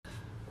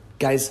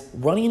Guys,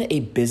 running a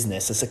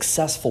business, a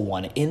successful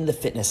one in the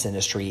fitness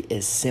industry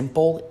is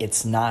simple.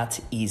 It's not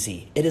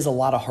easy. It is a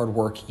lot of hard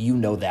work. You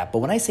know that. But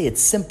when I say it's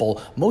simple,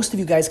 most of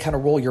you guys kind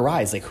of roll your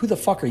eyes like, who the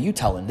fuck are you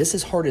telling? This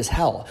is hard as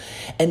hell.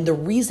 And the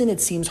reason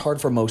it seems hard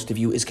for most of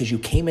you is because you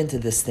came into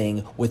this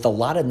thing with a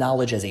lot of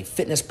knowledge as a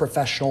fitness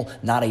professional,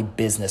 not a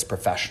business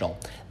professional.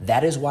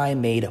 That is why I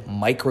made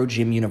Micro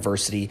Gym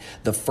University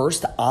the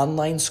first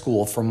online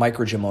school for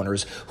micro gym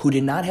owners who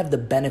did not have the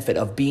benefit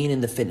of being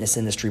in the fitness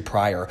industry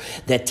prior,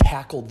 that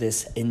tackled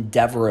this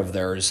endeavor of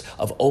theirs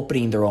of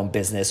opening their own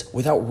business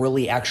without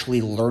really actually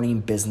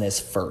learning business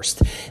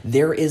first.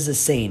 There is a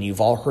saying,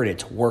 you've all heard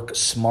it, work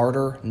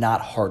smarter,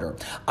 not harder.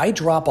 I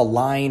drop a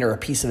line or a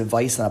piece of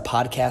advice on a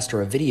podcast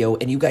or a video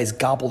and you guys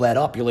gobble that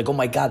up. You're like, oh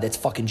my God, that's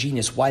fucking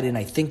genius. Why didn't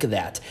I think of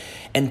that?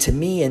 And to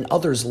me and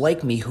others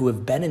like me who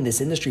have been in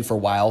this industry for a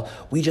while,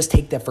 we just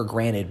take that for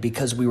granted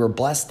because we were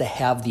blessed to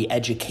have the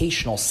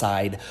educational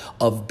side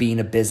of being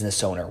a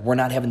business owner. We're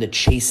not having to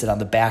chase it on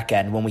the back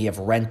end when we have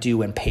rent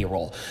due and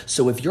payroll.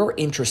 So if you're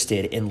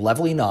interested in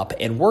leveling up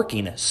and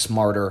working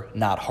smarter,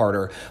 not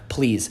harder,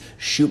 please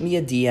shoot me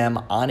a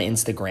DM on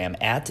Instagram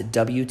at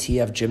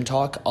WTF Gym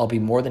Talk. I'll be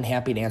more than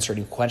happy to answer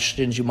any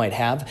questions you might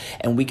have,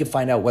 and we can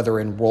find out whether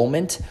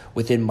enrollment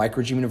within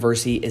Micro Gym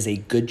University is a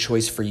good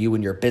choice for you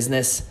and your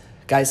business.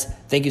 Guys,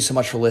 thank you so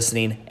much for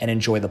listening and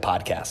enjoy the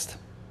podcast.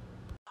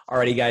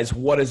 Alrighty, guys,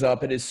 what is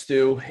up? It is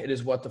Stu. It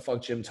is What the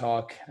Fuck Gym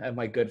Talk. I have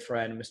my good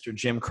friend, Mr.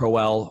 Jim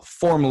Crowell,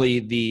 formerly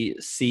the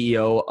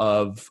CEO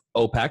of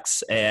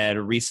OPEX.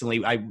 And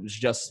recently, I was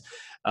just,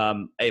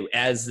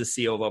 as the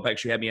CEO of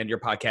OPEX, you had me on your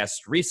podcast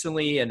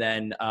recently. And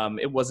then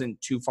it wasn't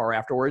too far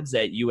afterwards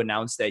that you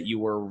announced that you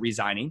were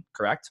resigning,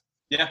 correct?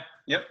 Yeah.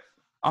 Yep.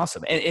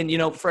 Awesome. And, you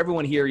know, for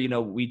everyone here, you know,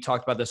 we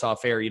talked about this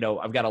off air, you know,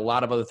 I've got a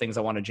lot of other things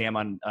I want to jam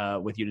on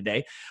with you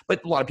today,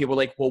 but a lot of people are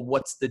like, well,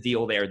 what's the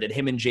deal there? Did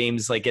him and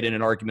James like get in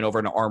an argument over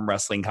an arm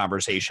wrestling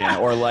conversation?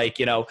 Or like,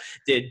 you know,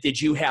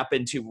 did you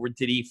happen to,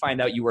 did he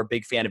find out you were a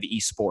big fan of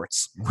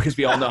esports? Because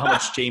we all know how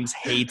much James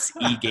hates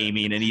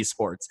e-gaming and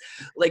esports.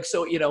 Like,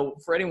 so, you know,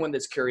 for anyone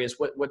that's curious,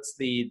 what's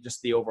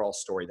just the overall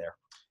story there?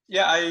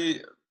 Yeah.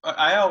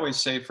 I always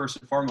say first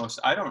and foremost,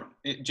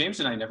 James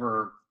and I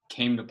never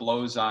came to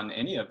blows on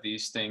any of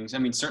these things. I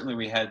mean, certainly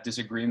we had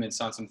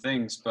disagreements on some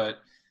things, but,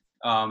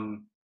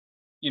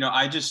 you know,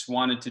 I just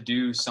wanted to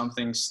do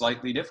something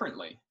slightly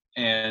differently.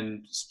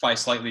 And by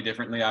slightly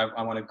differently,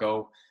 I want to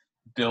go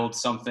build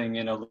something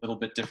in a little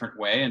bit different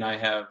way. And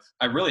I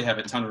really have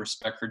a ton of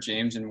respect for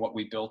James and what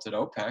we built at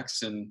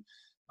OPEX. And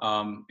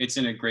it's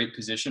in a great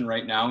position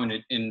right now.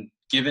 And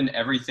given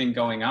everything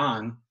going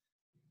on,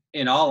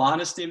 in all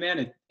honesty,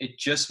 man, it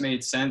just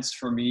made sense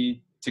for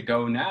me to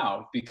go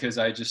now because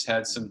I just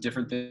had some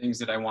different things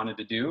that I wanted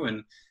to do.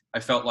 And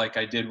I felt like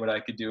I did what I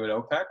could do at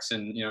OPEX,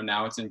 and, you know,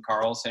 now it's in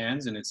Carl's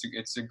hands and it's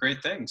a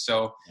great thing.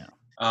 So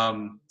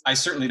I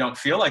certainly don't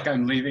feel like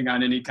I'm leaving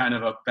on any kind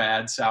of a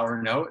bad, sour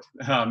note.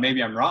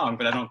 Maybe I'm wrong,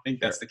 but I don't think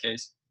that's the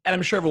case. And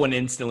I'm sure everyone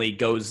instantly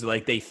goes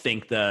like they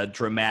think the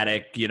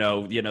dramatic, you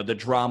know, the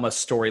drama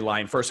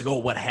storyline first, like, oh,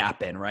 what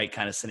happened, right?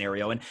 Kind of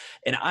scenario. And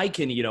I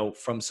can, you know,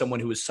 from someone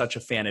who is such a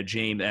fan of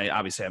James,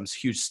 obviously I'm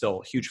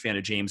still a huge fan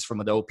of James from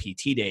the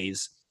OPT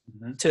days,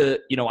 to,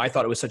 you know, I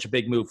thought it was such a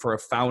big move for a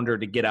founder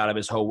to get out of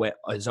his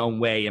own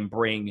way and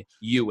bring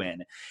you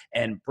in.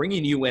 And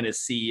bringing you in as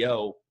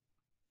CEO,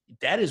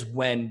 that is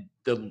when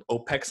the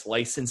OPEX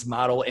license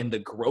model and the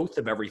growth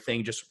of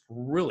everything just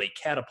really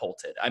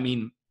catapulted. I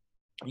mean,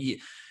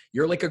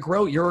 you're a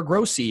growth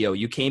CEO.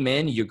 You came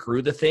in, you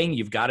grew the thing,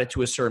 you've got it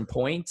to a certain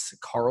point.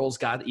 Carl's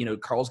got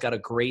a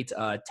great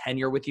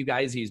tenure with you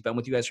guys. He's been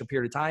with you guys for a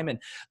period of time, and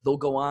they'll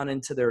go on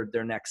into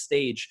their next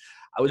stage.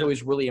 I was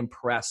always really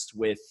impressed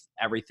with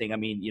everything. I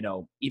mean, you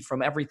know,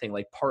 from everything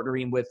like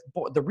partnering with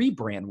the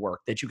rebrand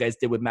work that you guys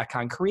did with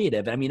Metcon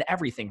Creative. I mean,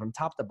 everything from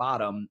top to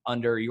bottom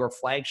under your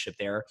flagship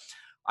there,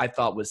 I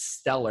thought was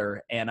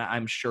stellar. And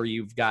I'm sure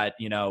you've got,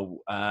 you know,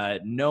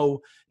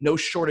 no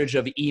shortage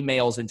of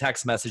emails and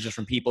text messages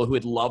from people who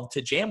would love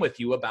to jam with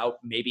you about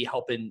maybe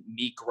helping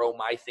me grow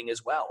my thing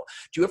as well.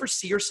 Do you ever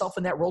see yourself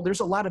in that role? There's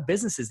a lot of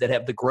businesses that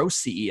have the growth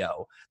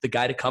CEO, the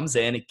guy that comes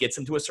in, it gets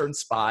him to a certain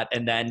spot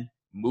and then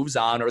moves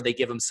on, or they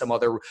give him some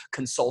other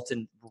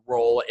consultant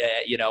role,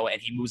 you know, and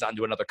he moves on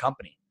to another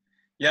company.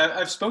 Yeah,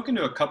 I've spoken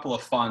to a couple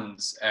of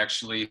funds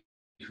actually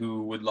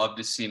who would love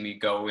to see me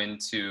go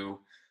into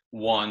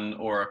one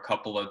or a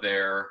couple of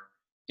their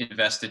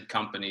invested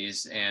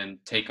companies and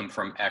take them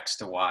from X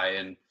to Y.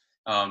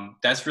 And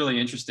that's really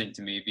interesting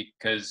to me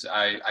because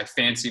I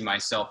fancy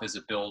myself as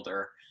a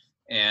builder.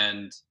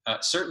 And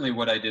certainly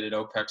what I did at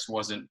OPEX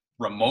wasn't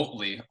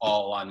remotely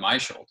all on my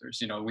shoulders.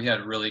 You know, we had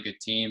a really good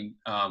team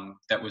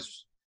that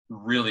was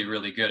really,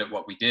 really good at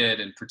what we did.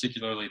 And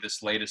particularly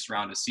this latest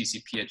round of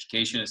CCP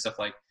education and stuff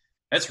like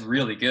that's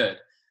really good.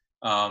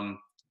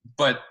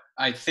 But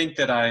I think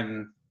that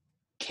I'm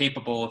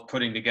capable of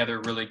putting together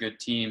really good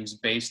teams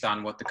based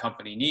on what the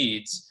company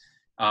needs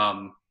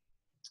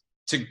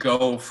to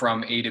go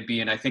from A to B.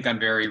 And I think I'm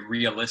very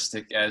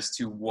realistic as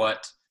to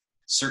what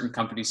certain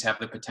companies have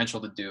the potential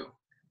to do.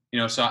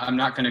 So I'm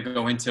not going to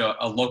go into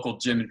a local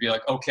gym and be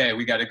like, okay,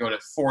 we got to go to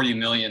 40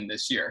 million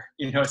this year.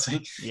 It's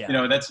like,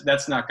 Yeah.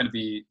 that's not going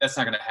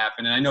to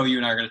happen. And I know you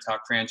and I are going to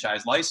talk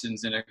franchise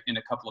license in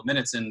a couple of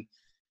minutes. And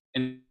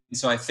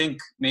so I think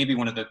maybe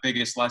one of the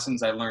biggest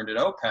lessons I learned at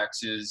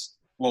OPEX is,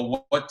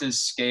 well, what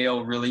does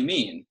scale really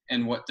mean?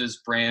 And what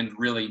does brand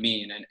really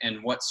mean?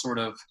 And what sort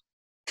of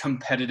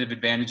competitive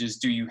advantages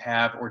do you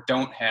have or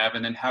don't have?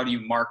 And then how do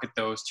you market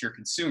those to your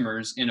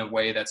consumers in a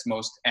way that's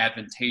most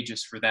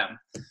advantageous for them?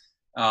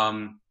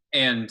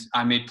 And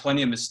I made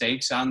plenty of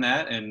mistakes on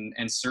that.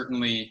 And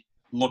certainly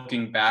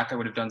looking back, I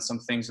would have done some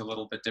things a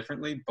little bit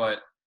differently, but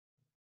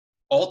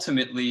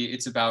ultimately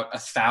it's about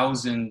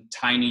 1,000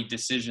 tiny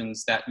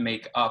decisions that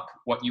make up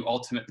what you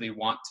ultimately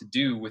want to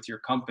do with your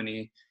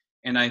company.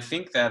 And I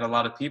think that a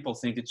lot of people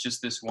think it's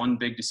just this one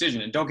big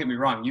decision. And don't get me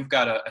wrong, you've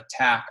got to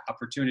attack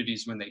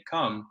opportunities when they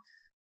come.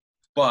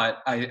 But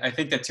I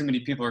think that too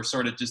many people are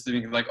sort of just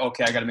thinking like,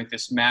 okay, I got to make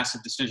this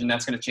massive decision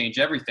that's going to change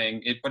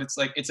everything. But it's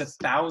like, it's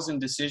 1,000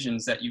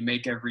 decisions that you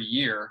make every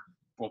year.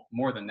 Well,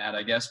 more than that,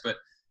 I guess, but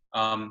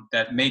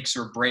that makes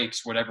or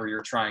breaks whatever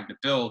you're trying to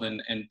build.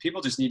 And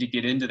people just need to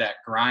get into that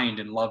grind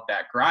and love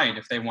that grind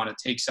if they want to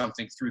take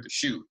something through the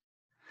chute.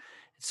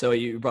 So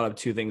you brought up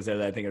two things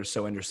that I think are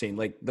so interesting.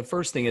 Like the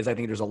first thing is I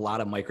think there's a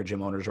lot of micro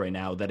gym owners right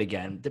now that,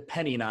 again,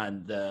 depending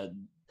on the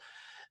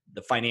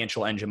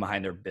financial engine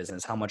behind their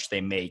business, how much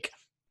they make,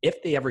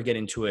 if they ever get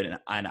into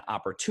an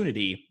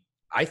opportunity,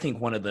 I think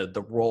one of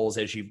the roles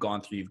as you've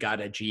gone through, you've got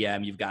a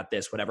GM, you've got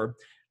this, whatever,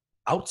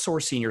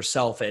 outsourcing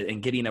yourself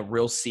and getting a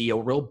real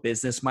CEO, real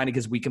business minded,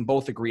 because we can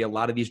both agree a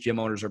lot of these gym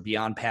owners are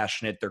beyond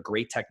passionate. They're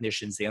great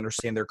technicians. They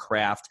understand their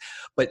craft.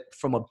 But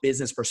from a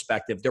business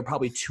perspective, they're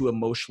probably too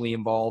emotionally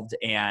involved,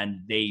 and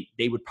they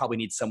would probably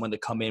need someone to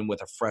come in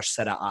with a fresh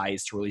set of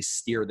eyes to really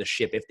steer the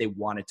ship if they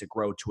wanted to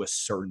grow to a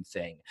certain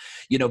thing.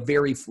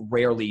 Very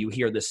rarely you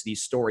hear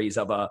these stories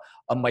of a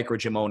micro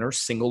gym owner,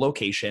 single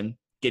location,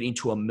 getting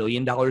to $1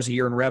 million a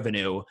year in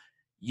revenue.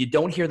 You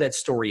don't hear that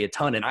story a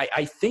ton. And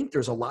I think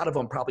there's a lot of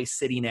them probably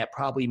sitting at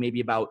probably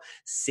maybe about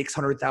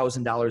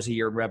 $600,000 a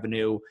year in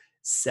revenue,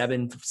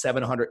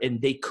 700,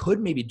 and they could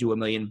maybe do $1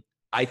 million.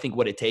 I think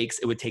what it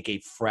would take a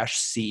fresh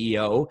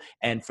CEO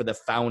and for the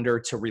founder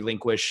to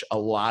relinquish a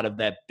lot of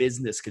that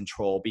business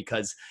control,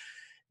 because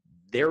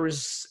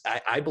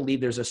I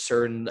believe there's a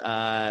certain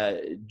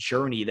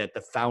journey that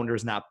the founder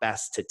is not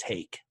best to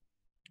take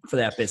for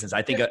that business.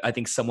 I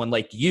think someone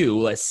like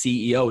you, a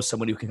CEO,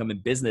 someone who can come in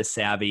business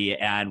savvy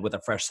and with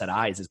a fresh set of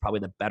eyes, is probably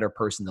the better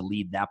person to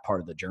lead that part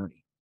of the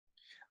journey.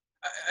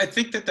 I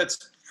think that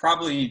that's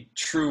probably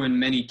true in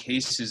many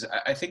cases.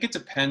 I think it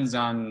depends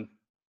on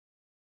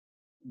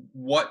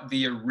what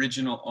the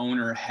original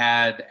owner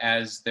had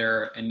as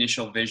their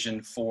initial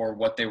vision for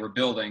what they were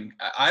building.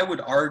 I would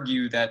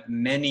argue that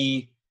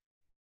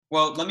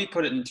well, let me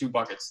put it in two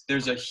buckets.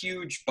 There's a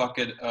huge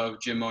bucket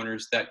of gym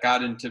owners that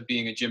got into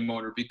being a gym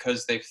owner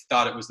because they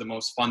thought it was the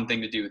most fun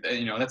thing to do.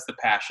 That's the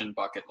passion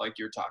bucket, like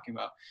you're talking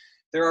about.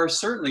 There are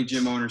certainly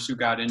gym owners who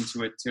got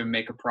into it to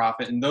make a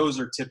profit, and those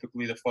are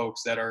typically the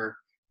folks that are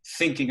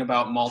thinking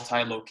about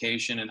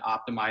multi-location and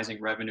optimizing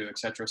revenue, et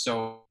cetera.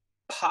 So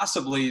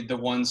possibly the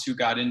ones who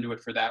got into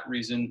it for that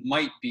reason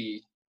might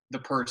be the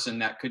person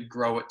that could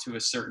grow it to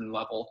a certain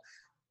level.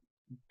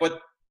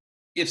 But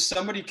if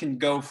somebody can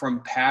go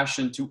from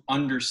passion to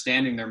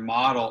understanding their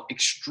model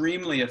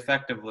extremely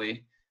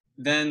effectively,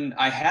 then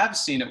I have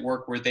seen it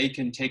work where they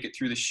can take it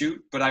through the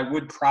chute. But I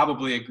would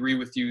probably agree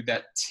with you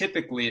that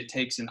typically it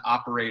takes an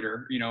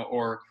operator,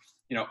 or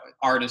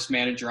artist,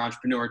 manager,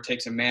 entrepreneur, it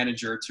takes a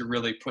manager to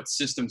really put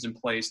systems in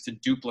place to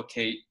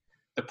duplicate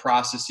the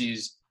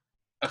processes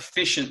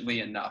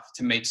efficiently enough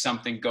to make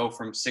something go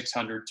from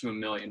 600 to $1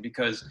 million.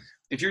 Because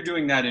if you're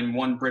doing that in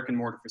one brick and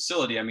mortar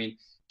facility,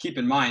 keep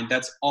in mind,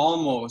 that's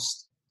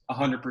almost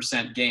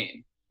 100%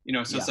 gain.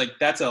 So It's like,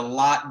 that's a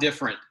lot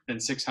different than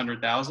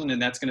 600,000.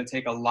 And that's going to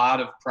take a lot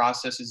of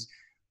processes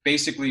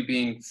basically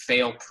being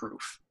fail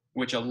proof,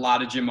 which a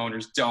lot of gym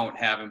owners don't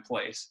have in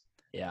place.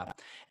 Yeah.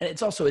 And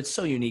it's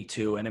so unique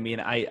too.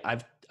 And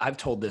I've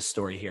told this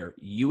story here.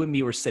 You and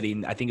me were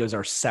sitting, I think it was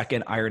our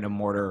second Iron and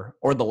Mortar,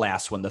 or the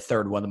last one, the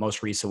third one, the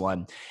most recent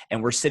one.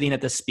 And we're sitting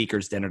at the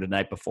speakers dinner the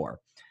night before.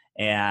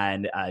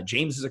 And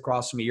James is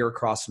across from me, you're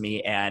across from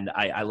me, and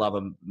I love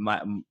him.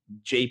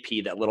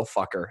 JP, that little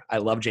fucker. I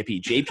love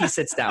JP. JP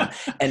sits down,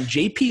 and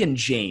JP and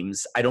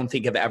James, I don't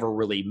think have ever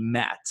really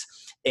met.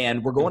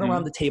 And we're going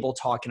around the table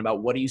talking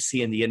about what do you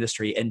see in the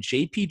industry. And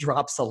JP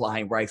drops a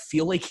line where I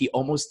feel like he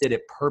almost did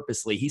it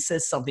purposely. He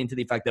says something to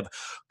the effect of,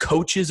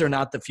 coaches are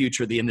not the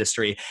future of the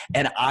industry.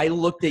 And I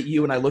looked at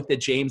you and I looked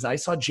at James. I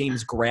saw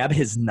James grab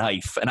his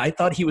knife and I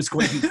thought he was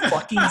going to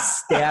fucking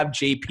stab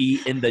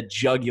JP in the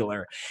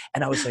jugular.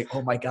 And I was like,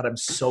 oh my God, I'm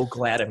so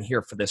glad I'm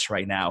here for this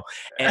right now.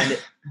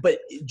 But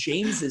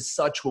James is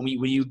such, when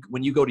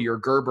you go to your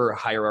Gerber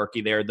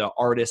hierarchy there, the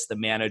artist, the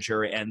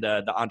manager, and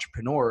the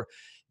entrepreneur,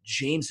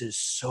 James is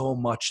so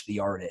much the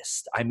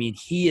artist.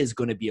 He is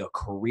going to be a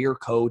career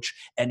coach,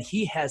 and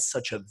he has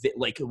such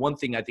one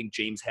thing I think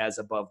James has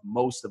above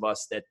most of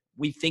us, that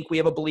we think we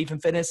have a belief in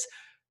fitness.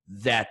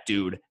 that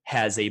dude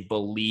has a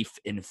belief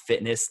in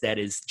fitness that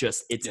is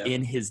just, it's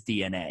in his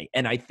DNA.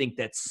 And I think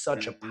that's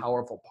such a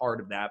powerful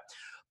part of that.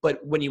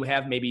 But when you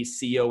have maybe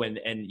CEO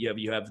and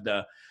you have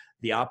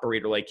the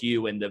operator like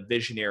you and the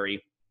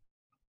visionary,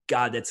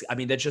 God, that's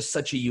just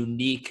such a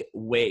unique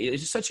way.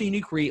 It's just such a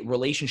unique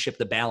relationship,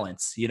 the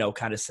balance,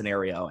 kind of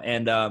scenario.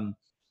 And,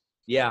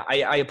 yeah,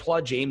 I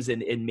applaud James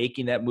in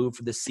making that move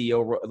for the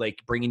CEO, like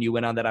bringing you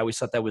in on that. I always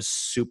thought that was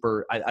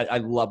super. I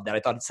love that. I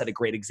thought it set a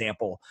great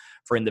example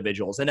for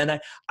individuals. And then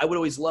I would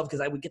always love,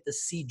 because I would get to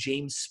see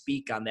James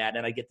speak on that,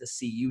 and I get to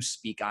see you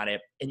speak on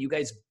it. And you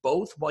guys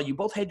both, while you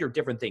both had your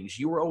different things,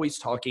 you were always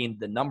talking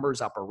the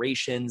numbers,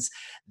 operations,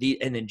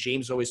 and then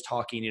James always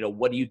talking,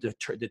 what do you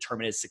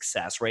determine as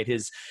success, right?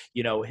 His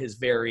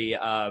very,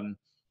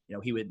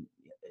 he would.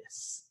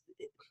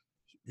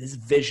 His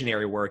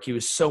visionary work. He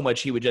would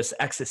just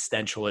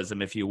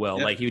existentialism, if you will,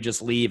 like he would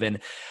just leave.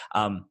 And,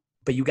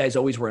 but you guys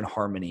always were in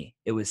harmony.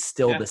 It was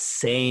still the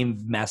same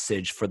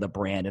message for the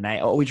brand. And I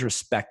always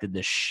respected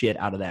the shit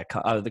out of that.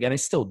 And I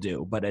still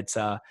do, but it's,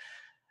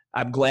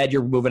 I'm glad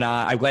you're moving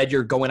on. I'm glad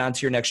you're going on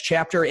to your next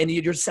chapter. And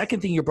your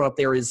second thing you brought up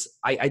there is,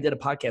 I did a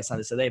podcast on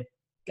this today.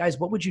 Guys,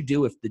 what would you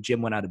do if the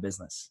gym went out of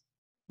business?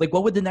 Like,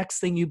 what would the next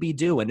thing you be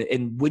do?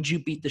 And would you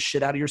beat the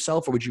shit out of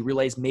yourself, or would you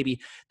realize maybe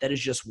that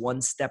is just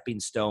one stepping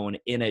stone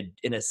in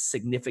a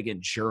significant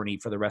journey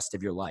for the rest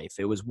of your life?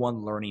 It was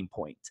one learning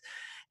point.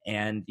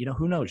 And,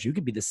 who knows? You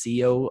could be the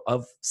CEO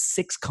of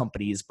 6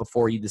 companies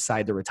before you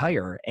decide to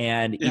retire.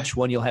 And each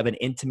one you'll have an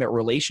intimate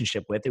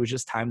relationship with. It was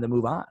just time to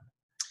move on.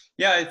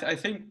 Yeah, I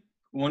think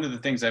one of the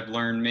things I've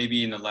learned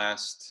maybe in the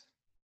last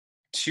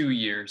 2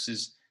 years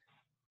is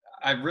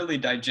I've really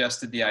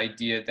digested the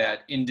idea that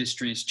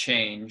industries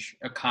change,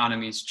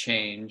 economies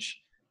change,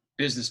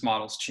 business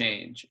models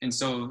change. And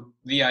so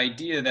the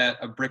idea that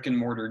a brick and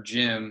mortar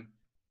gym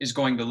is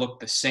going to look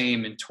the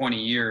same in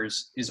 20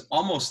 years is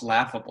almost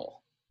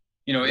laughable.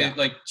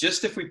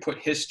 Just if we put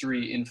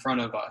history in front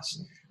of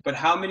us, but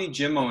how many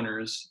gym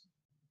owners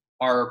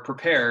are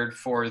prepared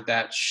for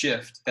that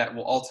shift that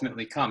will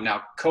ultimately come?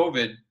 Now,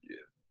 COVID,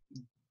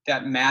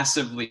 that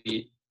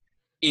massively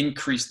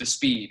increased the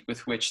speed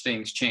with which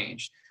things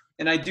changed.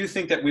 And I do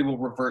think that we will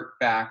revert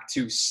back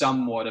to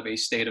somewhat of a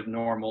state of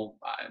normal,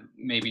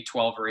 maybe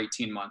 12 or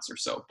 18 months or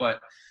so. But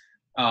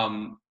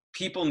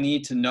people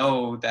need to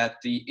know that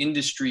the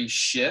industry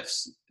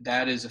shifts.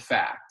 That is a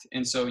fact.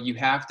 And so you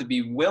have to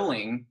be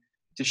willing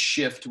to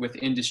shift with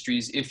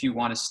industries if you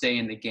want to stay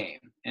in the game.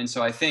 And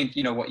so I think,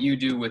 what you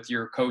do with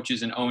your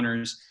coaches and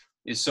owners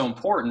is so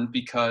important,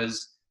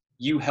 because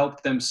you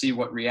help them see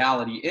what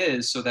reality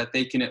is so that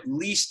they can at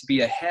least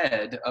be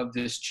ahead of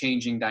this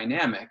changing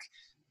dynamic.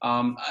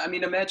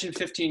 Imagine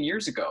 15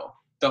 years ago,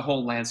 the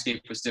whole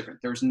landscape was different.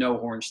 There was no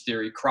Orange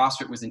Theory.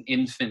 CrossFit was an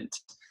infant.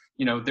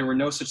 There were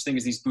no such thing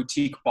as these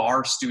boutique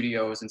bar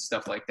studios and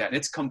stuff like that.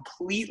 It's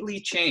completely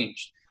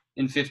changed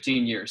in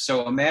 15 years.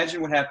 So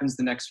imagine what happens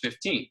the next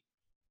 15.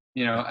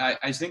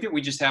 I think that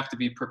we just have to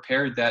be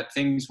prepared that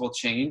things will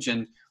change,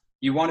 and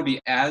you want to be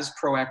as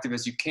proactive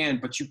as you can,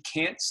 but you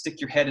can't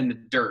stick your head in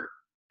the dirt,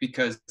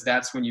 because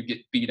that's when you get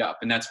beat up,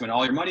 and that's when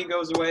all your money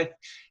goes away.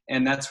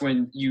 And that's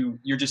when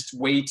you're just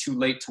way too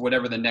late to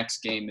whatever the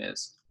next game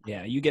is.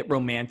 Yeah, you get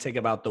romantic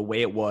about the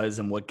way it was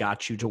and what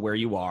got you to where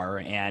you are.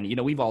 And,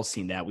 we've all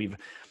seen that.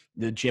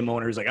 The gym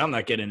owners like, I'm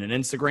not getting an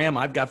Instagram.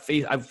 I've got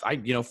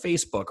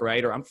Facebook,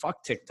 right? Or I'm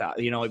fuck TikTok,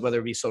 whether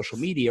it be social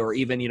media or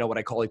even, what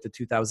I call like the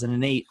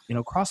 2008,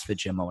 CrossFit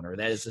gym owner.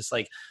 That is just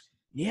like,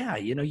 yeah,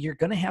 you're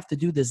going to have to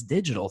do this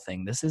digital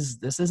thing. This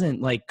isn't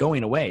like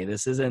going away.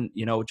 This isn't,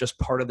 just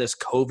part of this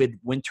COVID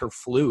winter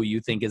flu you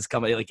think is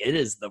coming. Like, it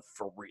is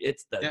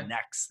it's the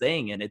next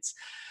thing. And it's,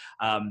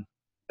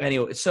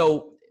 anyway,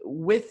 so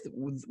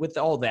with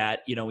all that,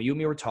 you and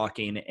me were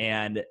talking,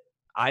 and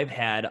I've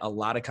had a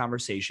lot of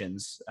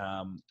conversations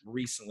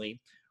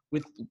recently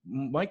with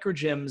micro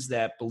gyms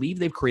that believe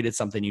they've created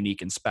something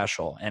unique and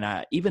special.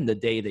 And even the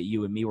day that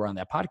you and me were on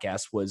that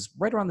podcast was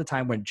right around the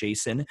time when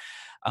Jason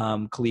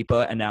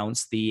Khalipa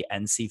announced the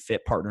NC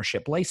Fit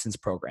Partnership License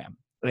Program.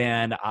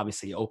 And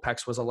obviously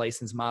OPEX was a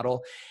license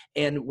model.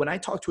 And when I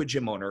talk to a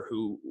gym owner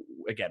who,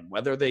 again,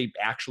 whether they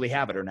actually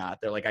have it or not,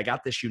 they're like, I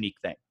got this unique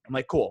thing. I'm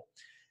like, cool.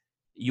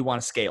 You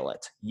want to scale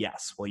it?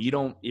 Yes. Well,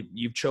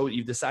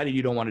 you've decided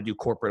you don't want to do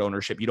corporate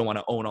ownership. You don't want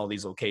to own all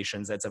these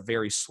locations. That's a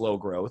very slow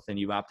growth, and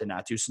you've opted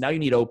not to. So now you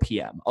need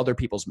OPM, other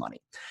people's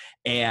money.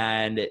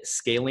 And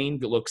scaling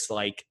looks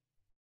like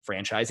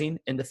franchising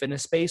in the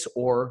fitness space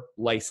or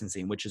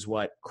licensing, which is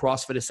what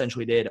CrossFit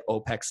essentially did.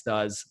 OPEX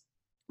does.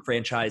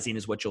 Franchising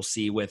is what you'll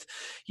see with,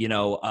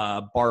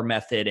 Bar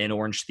Method and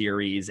Orange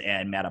Theories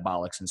and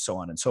Metabolics and so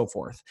on and so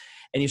forth.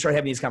 And you start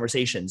having these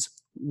conversations.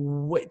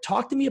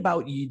 Talk to me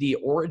about the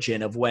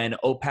origin of when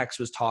OPEX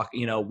was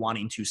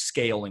wanting to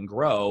scale and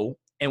grow,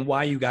 and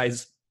why you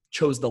guys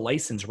chose the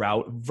license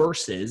route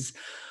versus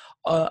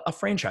a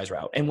franchise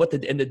route, and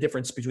the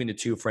difference between the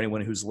two for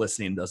anyone who's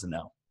listening and doesn't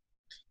know.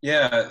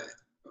 Yeah.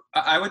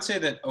 I would say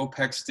that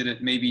OPEX did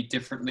it maybe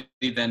differently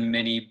than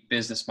many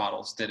business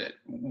models did it.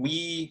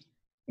 We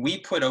we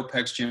put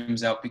OPEX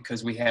gyms out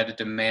because we had a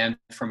demand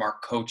from our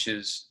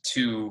coaches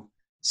to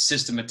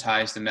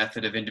systematize the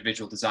method of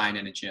individual design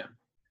in a gym.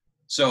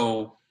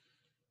 So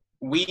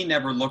we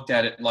never looked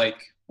at it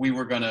like we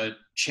were going to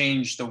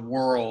change the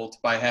world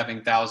by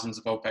having thousands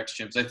of OPEX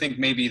gyms. I think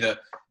maybe the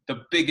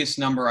biggest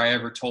number I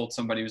ever told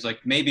somebody was like,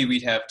 maybe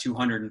we'd have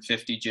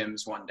 250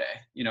 gyms one day,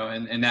 you know,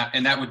 and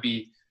that would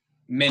be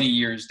many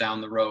years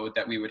down the road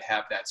that we would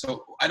have that.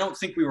 So I don't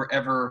think we were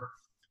ever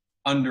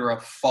under a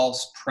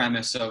false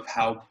premise of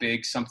how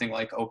big something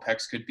like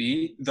OPEX could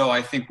be, though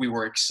I think we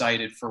were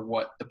excited for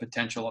what the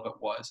potential of it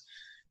was.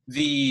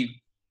 The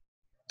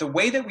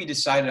way that we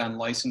decided on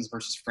license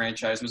versus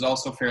franchise was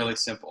also fairly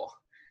simple.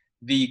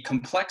 The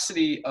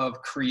complexity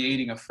of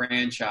creating a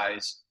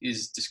franchise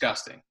is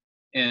disgusting.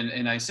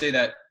 And I say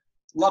that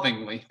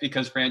lovingly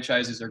because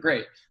franchises are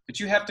great, but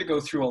you have to go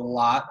through a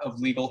lot of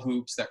legal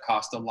hoops that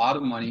cost a lot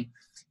of money.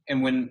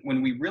 And when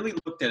we really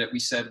looked at it, we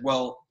said,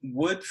 well,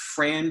 would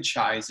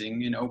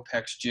franchising an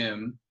OPEX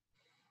gym,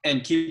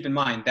 and keep in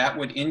mind that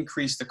would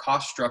increase the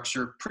cost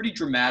structure pretty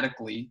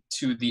dramatically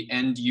to the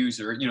end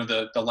user, you know,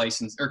 the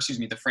license, or excuse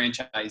me, the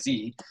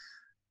franchisee,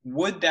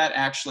 would that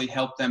actually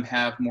help them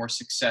have more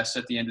success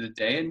at the end of the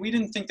day? And we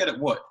didn't think that it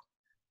would,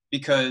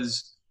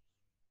 because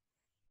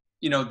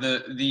you know,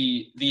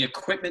 the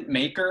equipment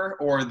maker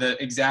or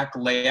the exact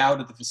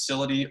layout of the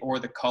facility or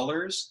the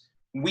colors,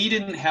 we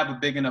didn't have a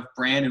big enough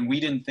brand, and we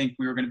didn't think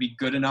we were going to be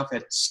good enough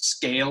at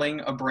scaling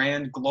a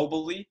brand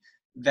globally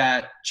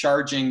that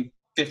charging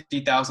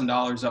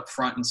 $50,000 up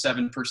front and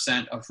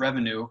 7% of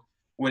revenue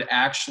would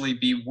actually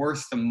be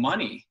worth the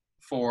money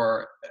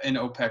for an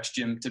OPEX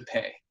gym to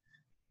pay.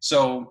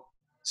 So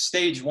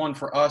stage one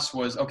for us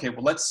was, okay,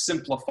 well, let's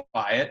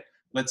simplify it.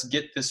 Let's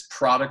get this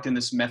product and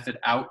this method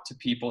out to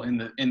people in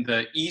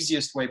the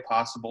easiest way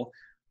possible.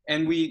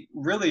 And we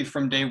really,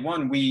 from day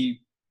one,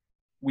 we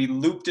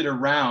looped it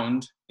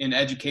around an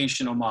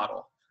educational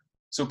model.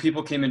 So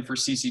people came in for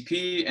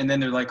CCP, and then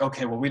they're like,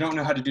 okay, well, we don't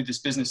know how to do this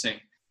business thing.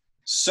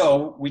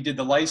 So we did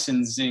the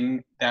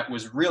licensing that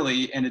was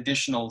really an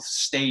additional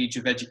stage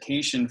of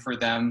education for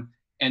them.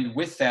 And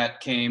with that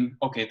came,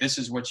 okay, this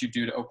is what you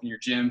do to open your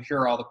gym. Here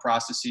are all the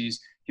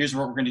processes. Here's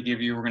what we're going to give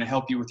you. We're going to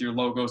help you with your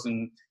logos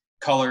and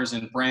colors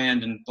and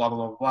brand and blah,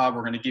 blah, blah, blah.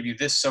 We're going to give you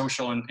this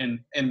social.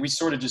 And we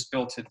sort of just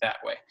built it that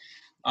way.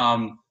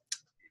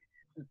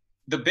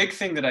 The big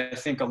thing that I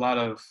think a lot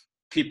of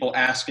people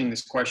asking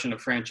this question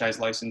of franchise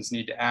license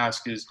need to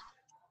ask is,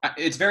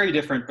 it's very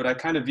different, but I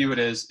kind of view it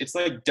as, it's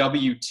like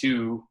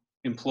W-2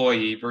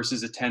 employee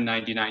versus a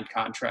 1099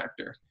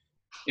 contractor.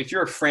 If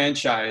you're a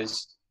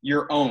franchise,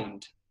 you're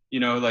owned, you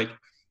know, like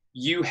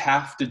you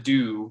have to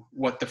do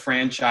what the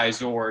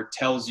franchisor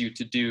tells you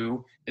to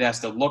do. It has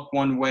to look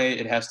one way.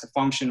 It has to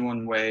function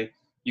one way.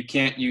 You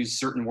can't use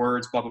certain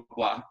words, blah, blah,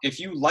 blah. If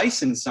you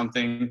license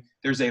something,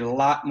 there's a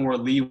lot more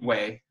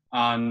leeway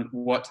on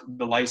what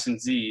the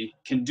licensee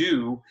can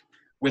do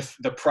with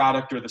the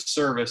product or the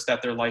service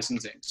that they're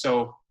licensing.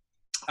 So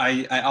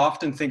I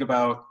often think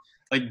about,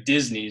 like,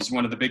 Disney's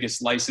one of the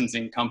biggest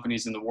licensing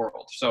companies in the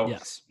world. So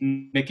yes.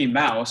 Mickey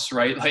Mouse,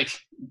 right? Like,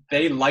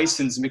 they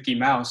license Mickey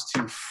Mouse to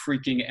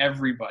freaking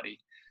everybody.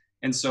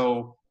 And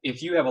so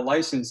if you have a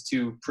license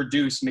to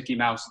produce Mickey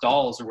Mouse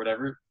dolls or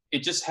whatever,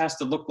 it just has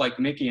to look like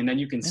Mickey, and then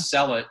you can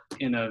sell it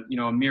in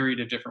a myriad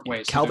of different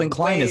ways. Calvin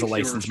Klein is a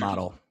license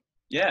model.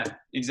 Yeah,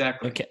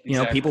 exactly. Okay. You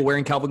know, people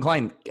wearing Calvin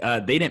Klein,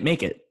 they didn't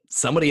make it.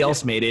 Somebody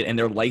else made it, and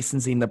they're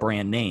licensing the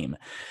brand name.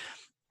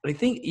 But I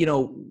think, you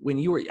know,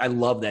 I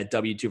love that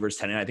W-2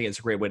 versus 10, and I think it's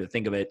a great way to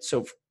think of it.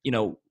 So, you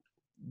know,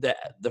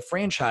 the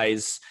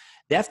franchise,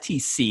 the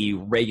FTC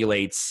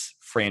regulates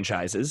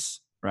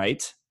franchises,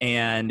 right?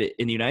 And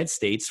in the United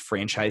States,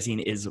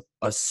 franchising is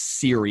a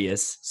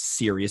serious,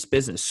 serious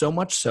business. So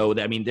much so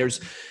that, I mean,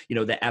 there's, you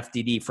know, the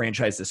FDD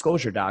franchise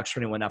disclosure docs, for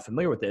anyone not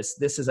familiar with this,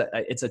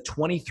 it's a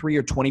 23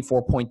 or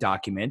 24 point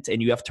document,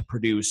 and you have to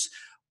produce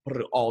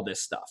all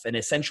this stuff. And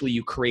essentially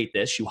you create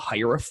this, you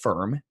hire a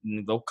firm,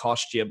 and they'll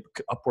cost you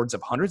upwards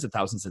of hundreds of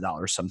thousands of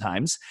dollars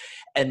sometimes.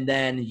 And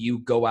then you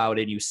go out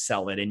and you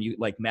sell it. And you,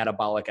 like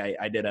Metabolic,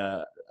 I did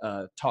a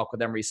talk with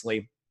them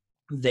recently.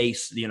 They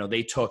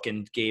took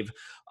and gave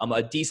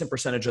a decent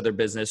percentage of their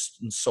business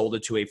and sold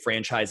it to a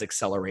franchise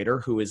accelerator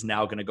who is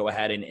now going to go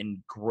ahead and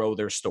grow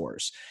their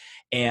stores.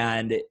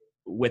 And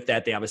with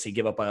that, they obviously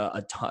give up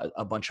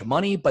a bunch of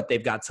money, but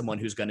they've got someone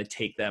who's going to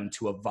take them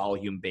to a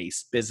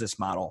volume-based business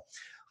model.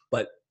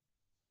 But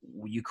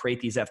you create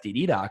these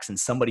FDD docs, and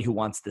somebody who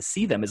wants to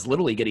see them is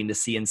literally getting to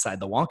see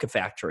inside the Wonka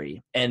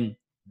factory. And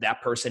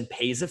that person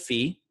pays a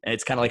fee, and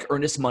it's kind of like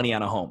earnest money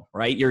on a home,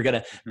 right? You're going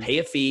to pay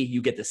a fee.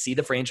 You get to see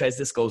the franchise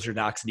disclosure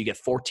docs, and you get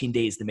 14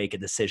 days to make a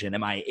decision.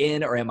 Am I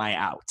in or am I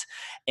out?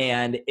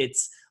 And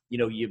it's, you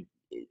know,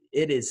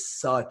 it is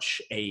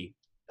such a,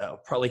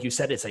 like you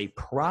said, it's a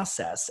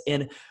process.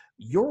 And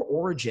your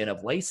origin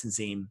of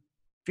licensing,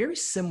 very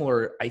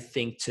similar, I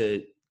think,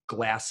 to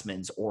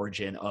Glassman's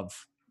origin of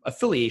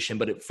affiliation,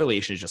 but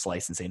affiliation is just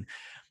licensing.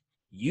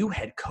 you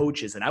had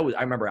coaches, and I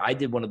remember I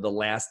did one of the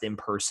last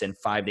in-person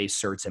 5-day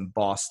certs in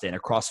Boston, a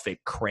CrossFit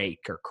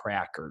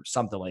Crack or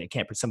something like, I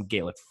can't put some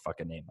Gaelic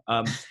fucking name.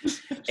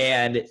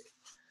 And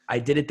I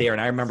did it there, and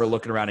I remember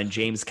looking around, and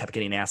James kept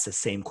getting asked the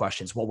same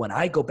questions. Well, when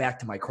I go back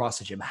to my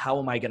CrossFit gym, how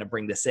am I going to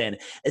bring this in?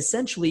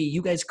 Essentially,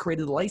 you guys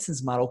created the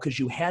license model because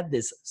you had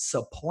this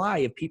supply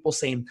of people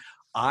saying,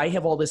 I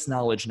have all this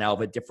knowledge now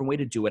of a different way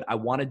to do it. I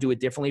want to do it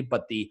differently,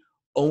 but the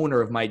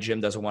owner of my gym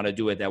doesn't want to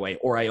do it that way.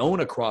 Or I own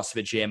a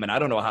CrossFit gym and I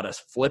don't know how to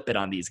flip it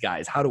on these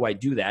guys. How do I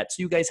do that?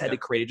 So you guys had to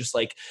create it, just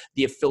like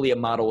the affiliate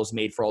model was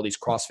made for all these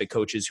CrossFit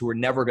coaches who were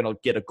never going to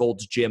get a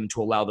Gold's Gym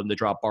to allow them to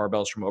drop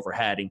barbells from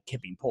overhead and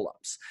kipping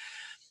pull-ups.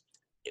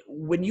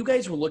 When you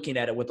guys were looking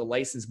at it with the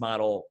license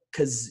model,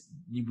 because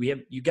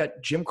you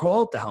got Jim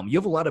Crow at the helm, you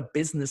have a lot of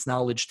business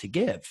knowledge to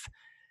give.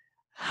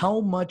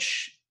 How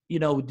much,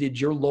 did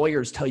your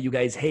lawyers tell you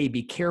guys, hey,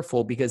 be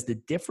careful, because the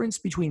difference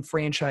between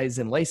franchise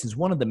and license,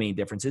 one of the main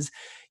differences,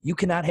 you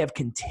cannot have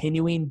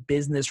continuing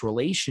business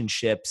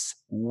relationships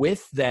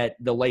with the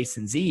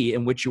licensee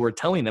in which you were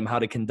telling them how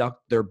to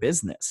conduct their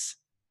business.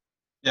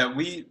 Yeah,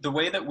 the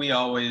way that we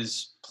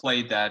always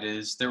played that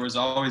is there was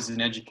always an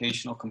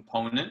educational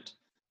component.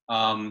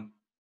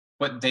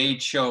 But they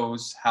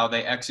chose how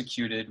they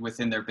executed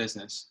within their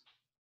business.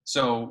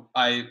 So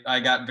I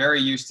got very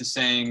used to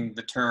saying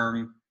the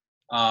term,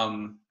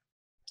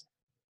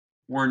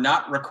 we're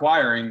not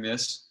requiring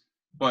this,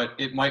 but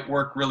it might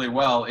work really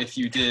well if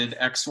you did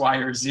X, Y,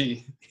 or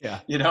Z.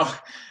 Yeah.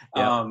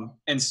 Yeah.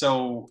 And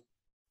so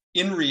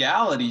in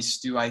reality,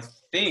 Stu, I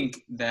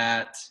think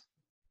that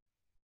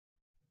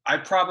I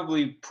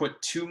probably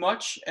put too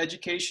much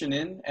education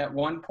in at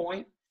one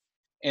point.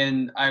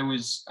 And I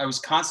was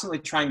constantly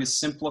trying to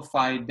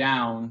simplify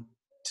down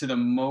to the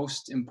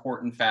most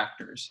important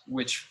factors,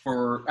 which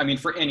for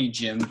any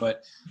gym,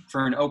 but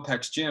for an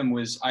OPEX gym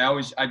was,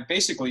 I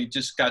basically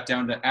just got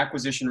down to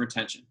acquisition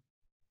retention.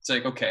 It's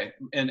like, okay,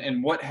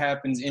 and what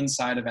happens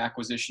inside of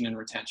acquisition and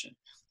retention?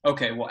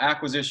 Okay, well,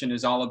 acquisition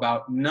is all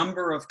about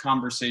number of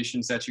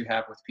conversations that you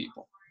have with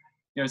people.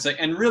 It's like,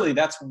 and really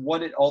that's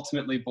what it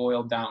ultimately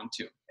boiled down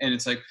to. And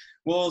it's like,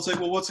 well,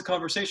 what's a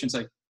conversation? It's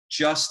like,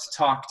 just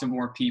talk to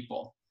more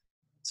people.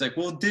 It's like,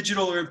 well,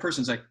 digital or in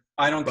person. It's like,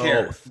 I don't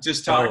care.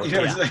 Just talk.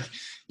 It's like,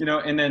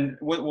 and then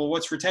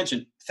what's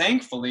retention?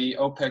 Thankfully,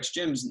 OPEX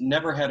gyms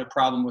never had a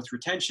problem with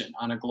retention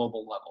on a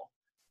global level,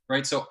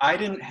 right? So I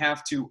didn't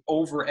have to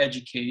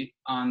over-educate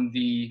on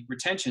the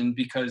retention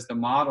because the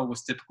model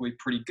was typically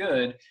pretty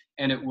good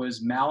and it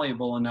was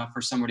malleable enough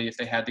for somebody if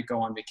they had to go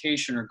on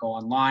vacation or go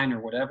online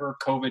or whatever.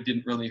 COVID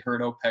didn't really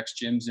hurt OPEX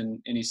gyms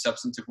in any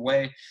substantive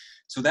way.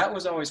 So that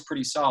was always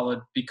pretty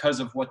solid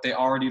because of what they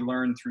already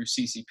learned through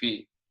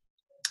CCP.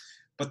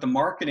 But the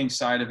marketing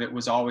side of it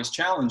was always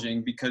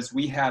challenging because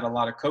we had a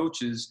lot of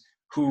coaches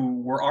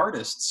who were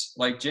artists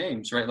like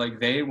James, right?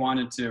 Like they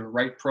wanted to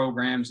write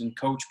programs and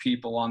coach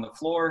people on the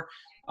floor.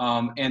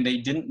 And they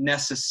didn't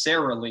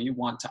necessarily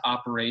want to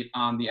operate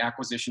on the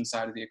acquisition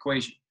side of the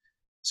equation.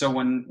 So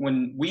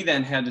when we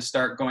then had to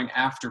start going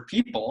after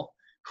people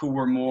who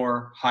were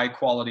more high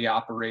quality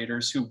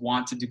operators who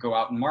wanted to go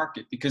out and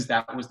market, because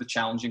that was the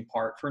challenging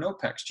part for an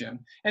OPEX gym.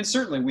 And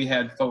certainly we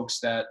had folks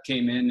that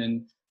came in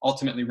and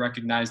ultimately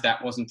recognized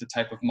that wasn't the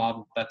type of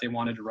model that they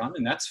wanted to run,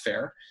 and that's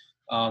fair.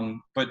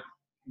 But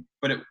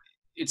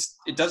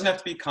it doesn't have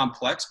to be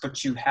complex,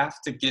 but you have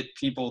to get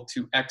people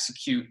to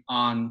execute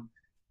on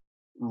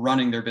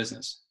running their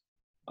business.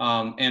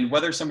 And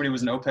whether somebody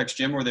was an OPEX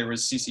gym or there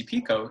was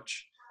CCP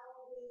coach,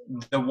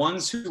 the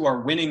ones who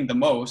are winning the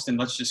most, and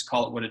let's just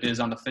call it what it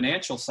is on the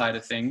financial side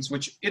of things,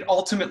 which it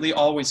ultimately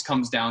always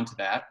comes down to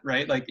that,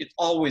 right? Like it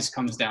always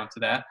comes down to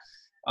that.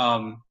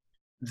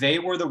 They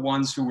were the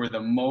ones who were the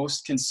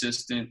most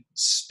consistent,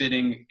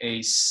 spitting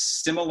a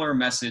similar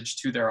message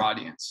to their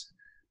audience.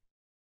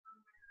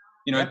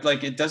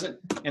 Like it doesn't,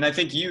 and I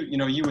think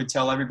you would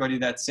tell everybody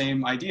that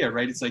same idea,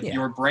 right? It's like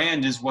your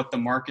brand is what the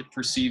market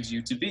perceives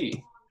you to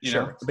be.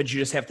 Sure. But you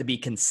just have to be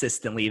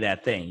consistently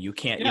that thing. You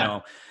can't,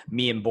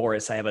 me and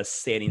Boris, I have a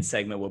standing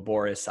segment with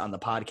Boris on the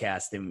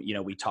podcast. And,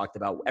 we talked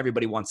about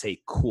everybody wants a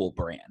cool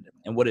brand.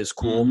 And what is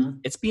cool? Mm-hmm.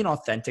 It's being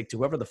authentic to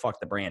whoever the fuck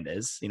the brand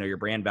is, your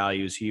brand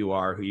values, who you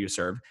are, who you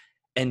serve,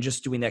 and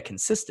just doing that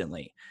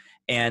consistently.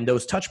 And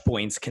those touch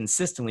points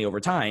consistently over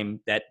time,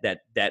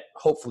 that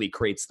hopefully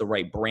creates the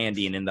right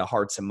branding in the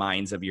hearts and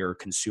minds of your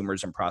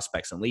consumers and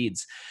prospects and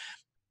leads.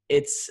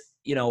 It's,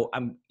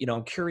 I'm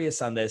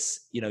curious on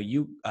this.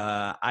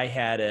 I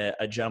had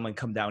a gentleman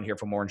come down here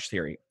from Orange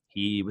Theory.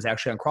 He was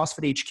actually on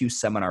CrossFit HQ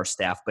seminar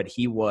staff, but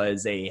he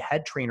was a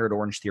head trainer at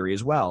Orange Theory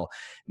as well.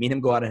 Me and him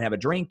go out and have a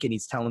drink, and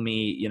he's telling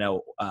me,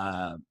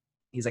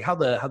 he's like, how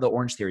the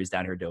Orange Theory is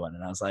down here doing?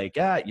 And I was like,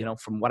 yeah,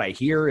 from what I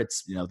hear,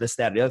 it's, this,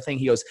 that, the other thing.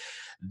 He goes,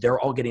 they're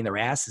all getting their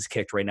asses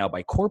kicked right now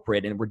by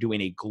corporate, and we're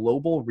doing a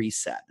global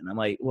reset. And I'm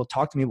like, well,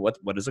 talk to me. What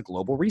is a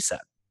global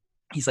reset?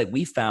 He's like,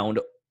 we found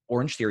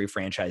Orange Theory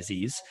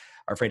franchisees,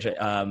 our franchise,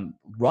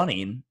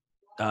 running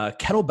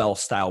kettlebell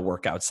style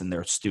workouts in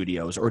their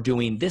studios, or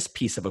doing this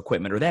piece of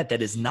equipment or that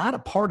is not a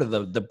part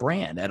of the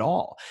brand at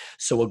all.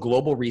 So a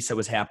global reset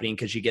was happening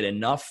because you get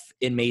enough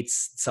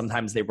inmates.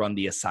 Sometimes they run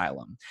the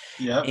asylum.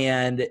 Yep.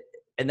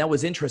 And that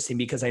was interesting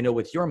because I know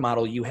with your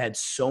model, you had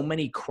so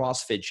many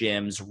CrossFit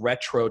gyms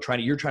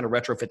you're trying to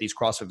retrofit these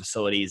CrossFit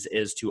facilities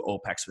is to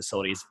OPEX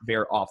facilities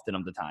very often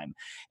of the time.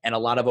 And a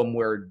lot of them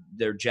were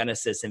their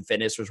Genesis and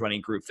Fitness was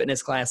running group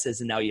fitness classes.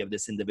 And now you have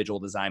this individual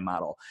design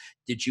model.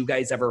 Did you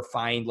guys ever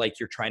find like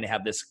you're trying to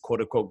have this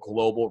quote unquote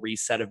global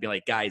reset of being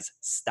like, guys,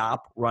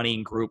 stop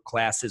running group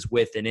classes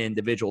with an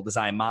individual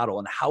design model?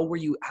 And how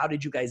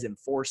did you guys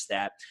enforce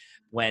that?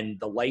 When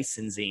the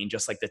licensing,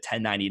 just like the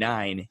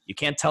 1099, you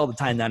can't tell the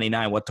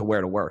 1099 what to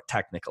wear to work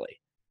technically,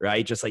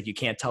 right? Just like you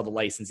can't tell the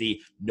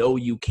licensee, no,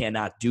 you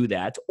cannot do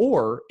that.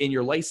 Or in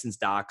your license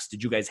docs,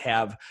 did you guys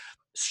have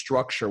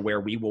structure where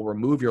we will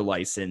remove your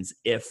license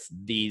if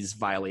these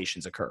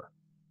violations occur?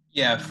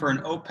 Yeah, for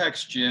an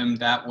OPEX gym,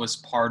 that was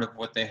part of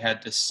what they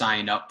had to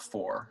sign up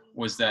for,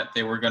 was that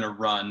they were going to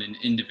run an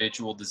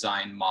individual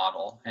design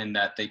model and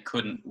that they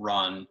couldn't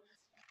run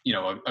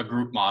a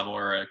group model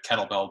or a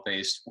kettlebell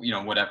based,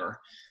 whatever.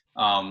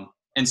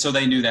 And so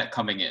they knew that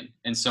coming in.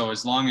 And so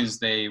as long as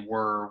they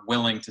were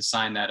willing to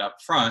sign that up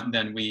front,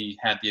 then we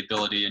had the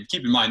ability, and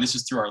keep in mind, this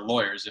is through our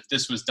lawyers. If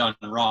this was done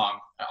wrong,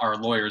 our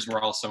lawyers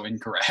were also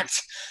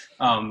incorrect.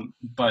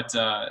 But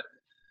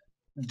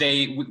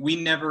we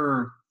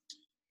never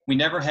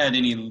had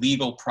any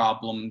legal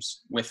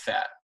problems with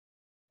that.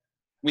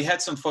 We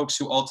had some folks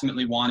who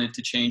ultimately wanted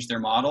to change their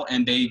model,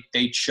 and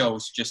they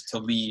chose just to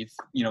leave,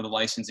 the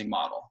licensing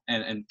model,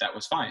 and that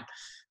was fine.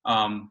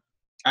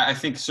 I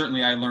think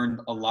certainly I learned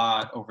a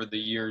lot over the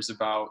years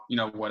about,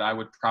 what I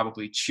would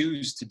probably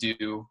choose to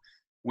do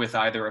with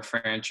either a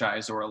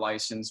franchise or a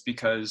license,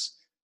 because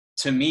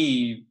to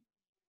me,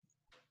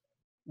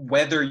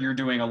 whether you're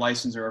doing a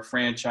license or a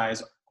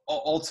franchise,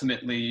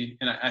 ultimately,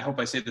 and I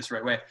hope I say this the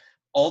right way,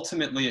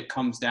 ultimately it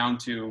comes down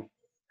to,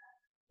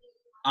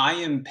 I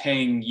am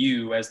paying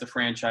you as the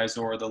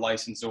franchisor or the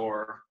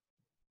licensor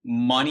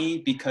money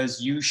because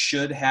you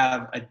should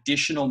have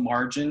additional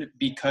margin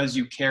because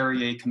you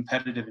carry a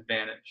competitive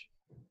advantage.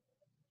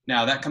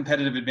 Now, that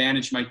competitive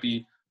advantage might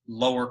be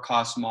lower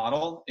cost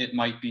model. It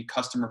might be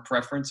customer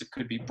preference. It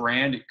could be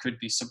brand. It could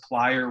be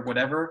supplier,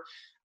 whatever.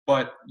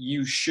 But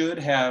you should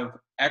have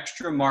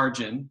extra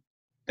margin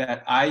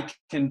that I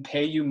can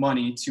pay you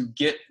money to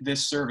get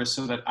this service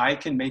so that I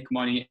can make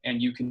money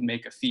and you can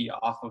make a fee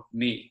off of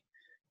me.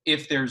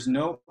 If there's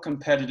no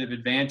competitive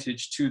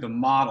advantage to the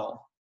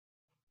model,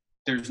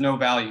 there's no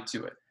value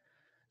to it.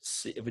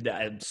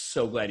 I'm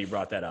so glad you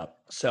brought that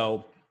up.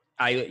 So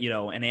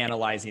and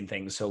analyzing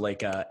things. So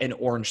like an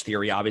Orange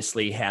Theory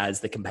obviously has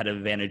the competitive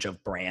advantage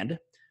of brand.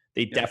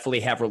 They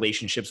definitely have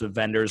relationships with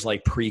vendors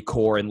like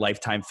Precor and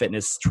Lifetime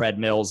Fitness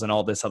treadmills and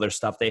all this other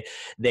stuff.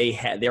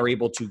 They're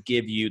able to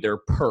give you their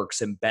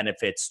perks and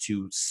benefits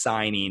to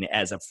signing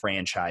as a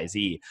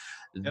franchisee.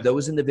 Yep.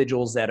 Those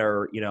individuals that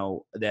are,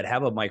 that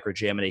have a micro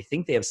gym and they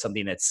think they have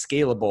something that's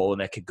scalable and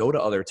that could go to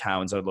other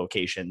towns or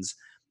locations,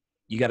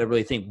 you got to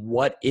really think,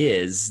 what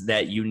is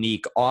that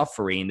unique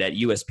offering, that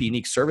USP,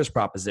 unique service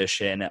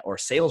proposition or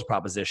sales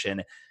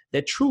proposition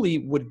that truly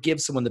would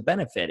give someone the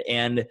benefit?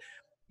 And,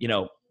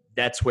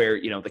 that's where,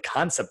 the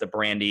concept of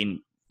branding,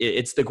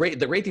 it's the great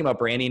thing about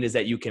branding is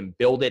that you can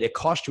build it. It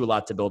costs you a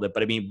lot to build it.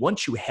 But I mean,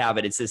 once you have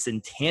it, it's this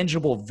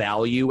intangible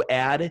value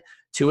add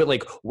to it.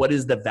 Like, what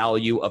is the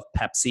value of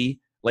Pepsi?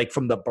 Like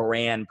from the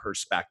brand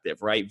perspective,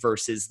 right?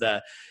 Versus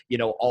the,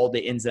 all the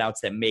ins and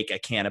outs that make a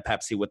can of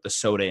Pepsi with the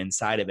soda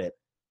inside of it.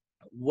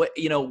 What,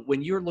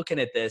 when you're looking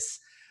at this,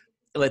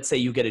 let's say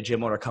you get a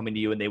gym owner coming to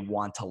you and they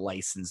want to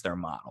license their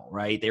model,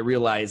 right? They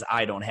realize,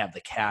 I don't have the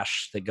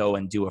cash to go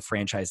and do a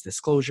franchise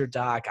disclosure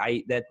doc.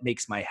 That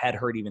makes my head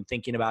hurt even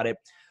thinking about it.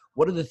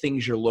 What are the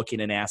things you're looking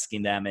and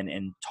asking them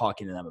and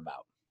talking to them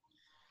about?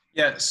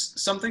 Yeah,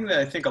 something that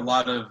I think a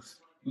lot of,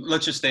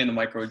 let's just stay in the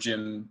micro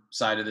gym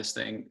side of this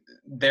thing.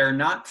 They're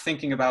not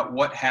thinking about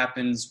what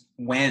happens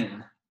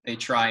when they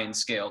try and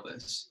scale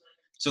this.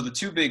 So the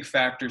two big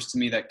factors to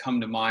me that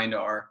come to mind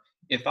are,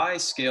 if I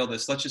scale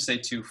this, let's just say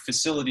to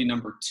facility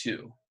number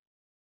 2,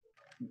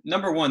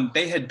 number one,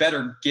 they had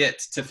better get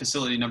to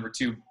facility number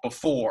 2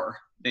 before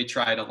they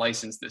try to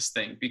license this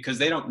thing, because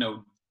they don't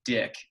know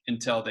dick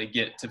until they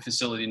get to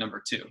facility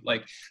number 2.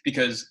 Like,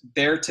 because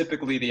they're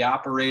typically the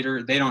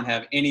operator. They don't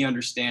have any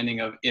understanding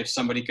of if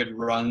somebody could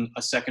run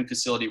a second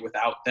facility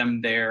without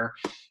them there,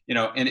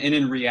 and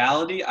in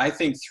reality, I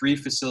think 3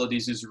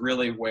 facilities is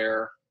really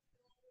where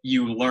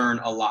you learn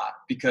a lot,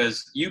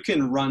 because you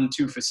can run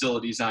 2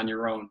 facilities on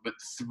your own, but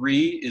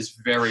 3 is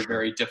very,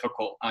 very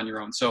difficult on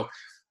your own. So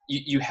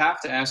you have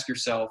to ask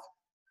yourself,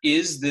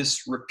 is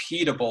this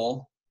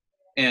repeatable?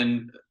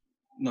 And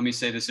let me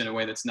say this in a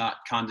way that's not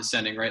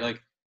condescending, right?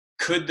 Like,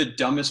 could the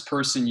dumbest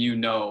person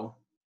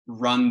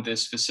run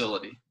this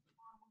facility?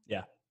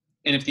 Yeah.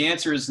 And if the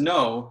answer is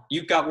no,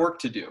 you've got work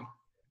to do,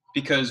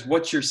 because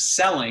what you're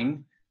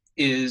selling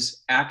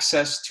is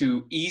access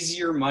to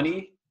easier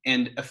money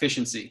and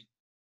efficiency.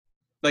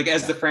 like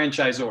as the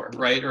franchisor,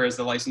 right? Or as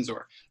the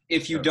licensor.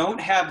 If you don't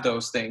have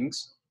those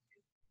things,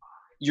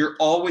 you're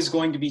always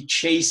going to be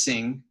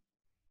chasing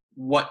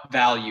what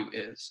value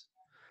is.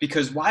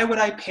 Because why would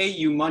I pay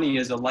you money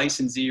as a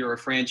licensee or a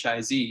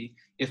franchisee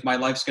if my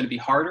life's going to be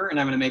harder and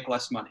I'm going to make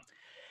less money?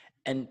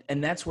 And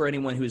that's where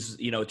anyone who's,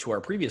 to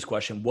our previous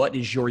question, what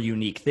is your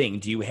unique thing?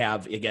 Do you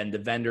have, again, the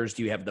vendors?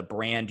 Do you have the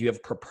brand? Do you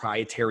have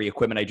proprietary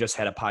equipment? I just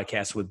had a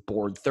podcast with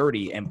Board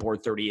 30, and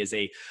Board 30 is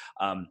they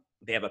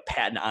have a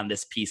patent on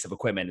this piece of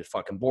equipment. The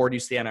fucking board you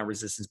stand on,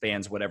 resistance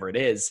bands, whatever it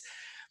is.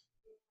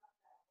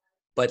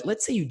 But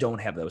let's say you don't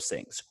have those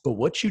things, but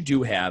what you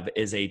do have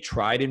is a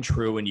tried and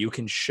true, and you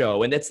can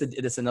show, and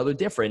that's another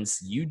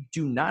difference. You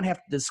do not have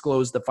to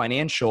disclose the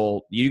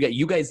financial.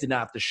 You guys did not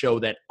have to show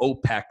that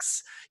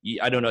OPEX.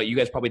 I don't know. You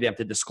guys probably didn't have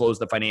to disclose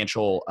the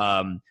financial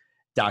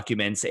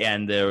documents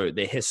and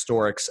the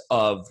historics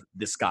of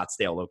the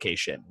Scottsdale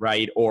location,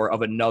 right? Or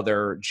of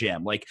another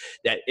gym. Like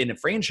that in a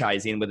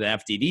franchising with an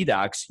FDD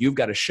docs, you've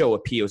got to show a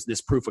POS, this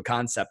proof of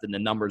concept and the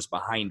numbers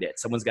behind it.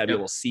 Someone's got to be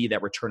able to see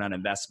that return on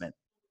investment.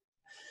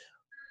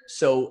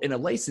 So in a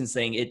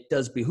licensing, it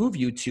does behoove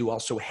you to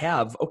also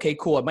have, okay,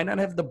 cool. I might not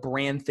have the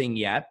brand thing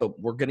yet, but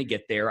we're going to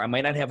get there. I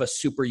might not have a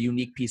super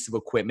unique piece of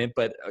equipment,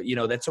 but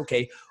that's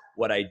okay.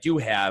 What I do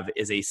have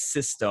is a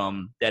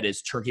system that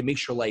is turnkey,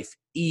 makes your life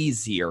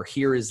easier.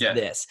 Here is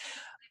this.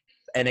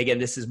 And again,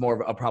 this is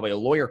more of probably a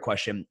lawyer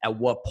question. At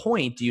what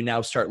point do you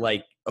now start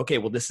like, okay,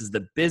 well, this is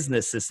the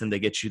business system that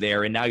gets you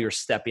there, and now you're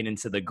stepping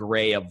into the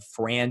gray of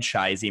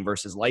franchising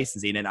versus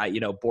licensing. And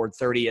Board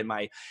 30 in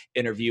my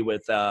interview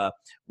with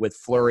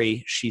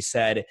Fleury, she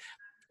said,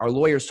 our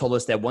lawyers told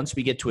us that once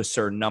we get to a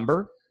certain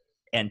number,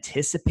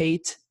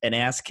 anticipate an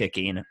ass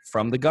kicking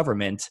from the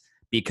government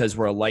because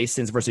we're a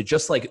licensed versus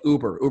just like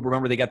Uber.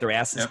 Remember they got their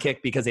asses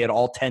kicked because they had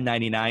all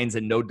 1099s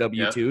and no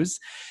W-2s.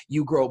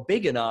 You grow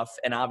big enough,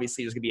 and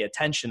obviously there's going to be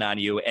attention on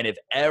you. And if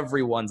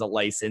everyone's a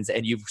license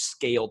and you've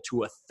scaled to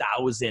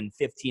 1,000,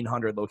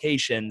 1,500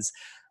 locations,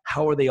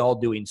 how are they all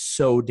doing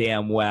so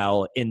damn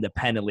well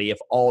independently if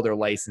all their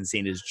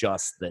licensing is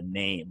just the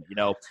name?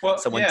 Go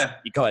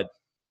ahead.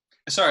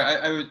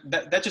 Sorry,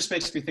 that just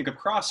makes me think of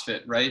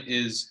CrossFit, right?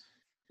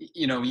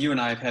 You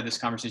and I have had this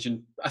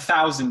conversation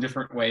 1,000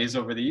 different ways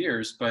over the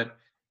years, but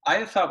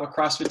I thought what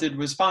CrossFit did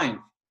was fine.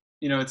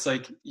 It's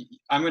like,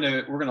 we're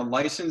going to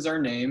license our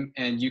name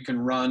and you can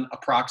run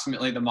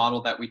approximately the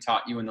model that we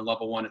taught you in the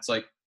level 1. It's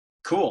like,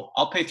 cool.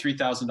 I'll pay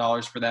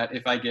 $3,000 for that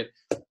if I get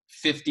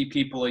 50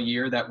 people a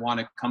year that want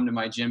to come to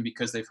my gym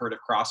because they've heard of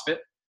CrossFit.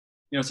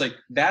 It's like,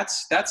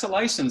 that's a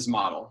license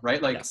model,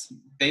 right? Like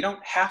they don't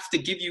have to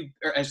give you,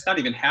 or it's not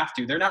even have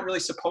to, they're not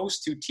really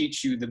supposed to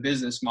teach you the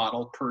business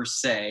model per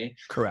se.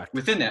 Correct.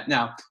 Within that.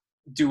 Now,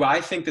 do I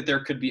think that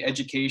there could be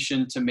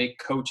education to make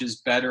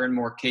coaches better and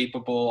more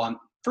capable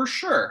for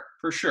sure.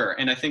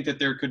 And I think that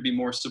there could be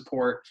more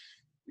support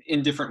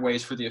in different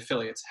ways for the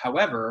affiliates.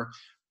 However,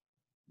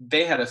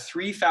 they had a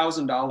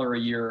 $3,000 a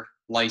year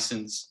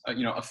license,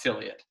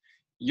 affiliate.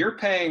 You're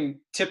paying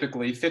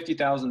typically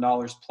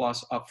 $50,000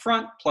 plus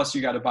upfront, plus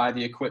you got to buy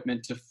the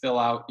equipment to fill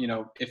out,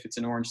 if it's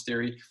an Orange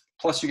Theory,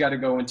 plus you got to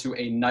go into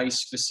a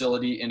nice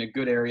facility in a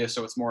good area,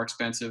 so it's more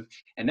expensive.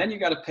 And then you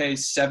got to pay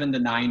 7 to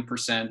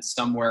 9%,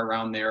 somewhere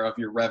around there, of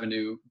your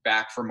revenue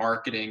back for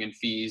marketing and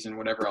fees and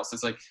whatever else.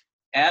 It's like,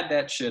 add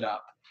that shit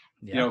up.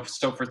 Yeah.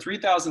 So for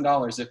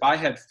 $3,000, if I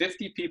had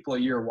 50 people a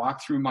year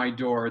walk through my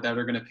door that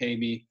are going to pay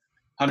me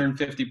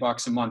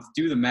 $150 a month,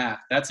 do the math.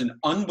 That's an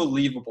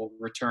unbelievable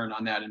return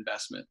on that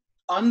investment.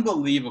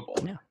 Unbelievable.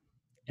 Yeah.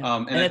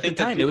 And at the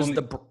time, it was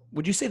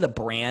would you say the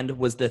brand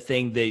was the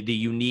thing, the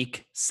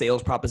unique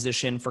sales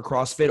proposition for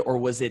CrossFit, or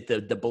was it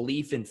the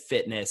belief in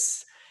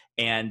fitness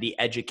and the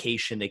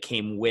education that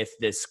came with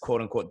this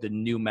quote unquote, the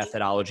new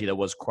methodology that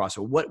was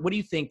CrossFit? What do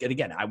you think? And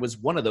again, I was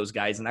one of those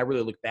guys and I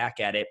really look back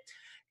at it.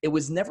 It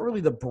was never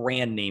really the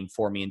brand name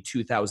for me in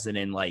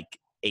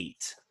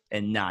 2008.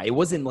 And nah, it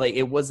wasn't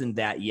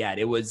that yet.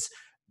 It was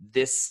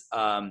this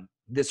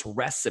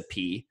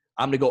recipe.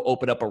 I'm going to go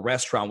open up a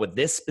restaurant with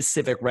this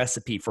specific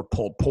recipe for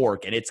pulled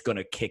pork, and it's going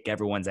to kick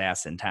everyone's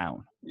ass in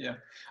town. Yeah.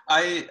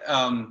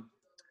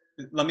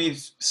 Let me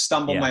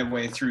stumble my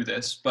way through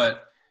this,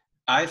 but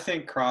I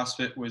think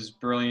CrossFit was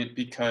brilliant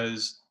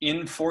because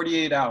in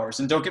 48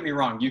 hours, and don't get me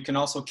wrong, you can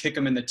also kick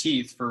them in the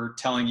teeth for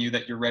telling you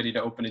that you're ready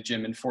to open a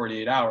gym in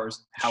 48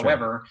 hours. Sure.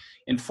 However,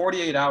 in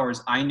 48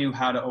 hours, I knew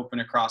how to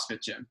open a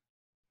CrossFit gym.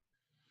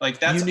 Like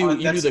you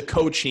knew the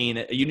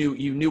coaching.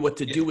 You knew what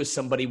to do with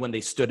somebody when they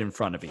stood in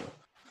front of you.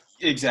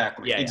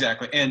 Exactly. Yeah,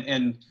 exactly. Yeah.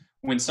 And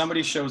when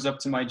somebody shows up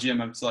to my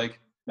gym, it's like,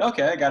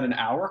 okay, I got an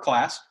hour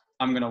class.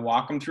 I'm going to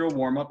walk them through a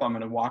warm up. I'm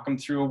going to walk them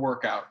through a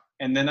workout,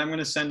 and then I'm going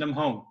to send them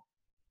home.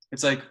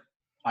 It's like,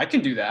 I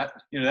can do that.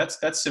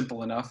 That's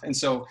simple enough. And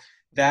so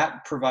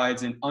that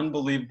provides an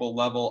unbelievable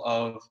level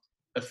of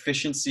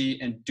efficiency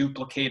and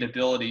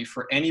duplicatability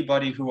for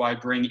anybody who I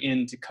bring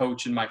in to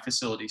coach in my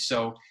facility.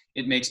 So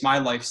it makes my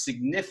life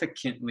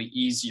significantly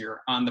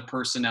easier on the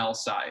personnel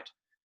side.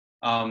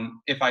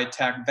 If I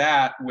attack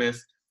that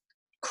with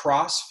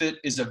CrossFit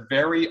is a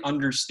very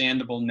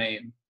understandable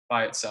name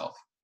by itself.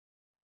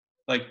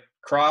 like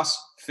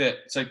CrossFit.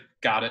 It's like,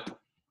 got it.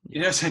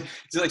 You know, it's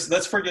like,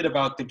 let's forget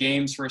about the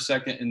games for a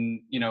second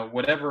and, you know,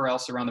 whatever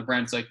else around the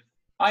brand. It's like,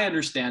 I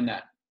understand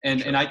that.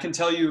 And I can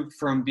tell you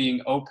from being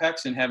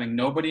OPEX and having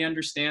nobody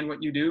understand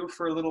what you do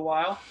for a little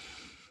while,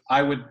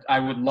 I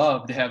would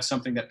love to have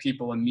something that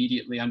people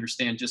immediately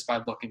understand just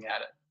by looking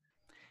at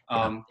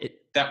it.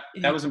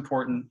 That was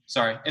important.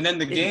 Sorry. And then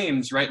the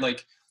games, right?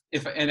 Like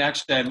and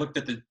actually I looked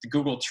at the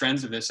Google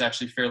Trends of this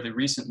actually fairly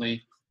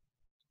recently.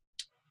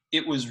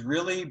 It was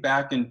really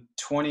back in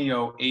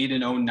 2008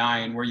 and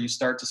 09 where you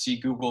start to see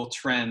Google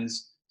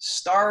Trends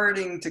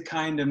starting to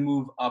kind of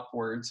move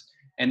upwards.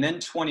 And then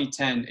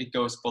 2010, it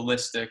goes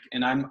ballistic.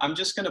 And I'm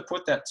just going to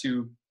put that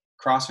to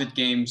CrossFit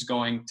Games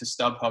going to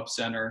StubHub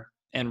Center.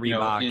 And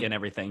Reebok and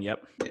everything.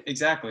 Yep.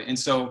 Exactly. And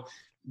so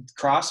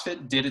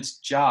CrossFit did its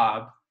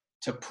job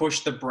to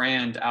push the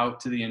brand out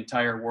to the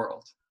entire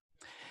world.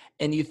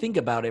 And you think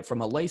about it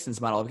from a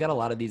license model. I've got a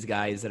lot of these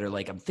guys that are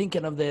like, I'm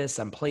thinking of this,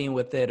 I'm playing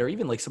with it, or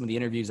even like some of the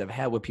interviews I've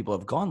had with people who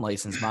have gone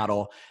license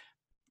model.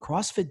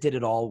 CrossFit did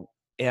it all,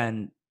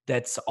 and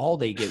that's all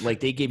they get.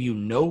 Like they gave you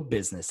no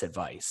business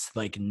advice,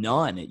 like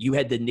none. You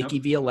had the Nikki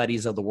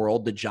Violettis of the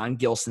world, the John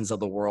Gilsons of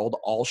the world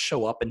all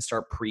show up and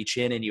start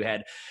preaching. And you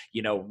had,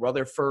 you know,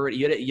 Rutherford,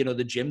 you had,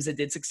 the gyms that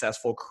did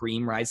successful,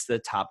 cream rise to the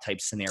top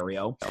type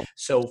scenario.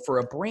 So for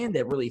a brand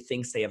that really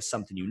thinks they have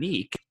something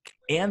unique,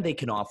 and they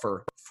can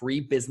offer free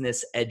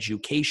business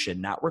education,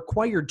 not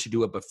required to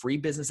do it, but free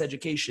business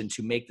education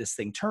to make this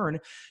thing turn,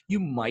 you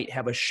might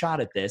have a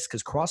shot at this,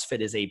 because CrossFit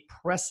is a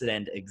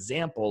precedent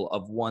example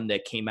of one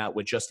that came out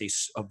with just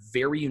a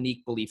very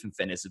unique belief in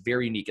fitness,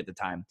 very unique at the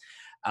time,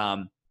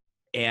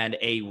 and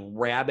a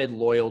rabid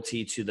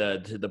loyalty to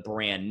the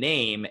brand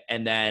name.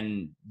 And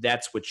then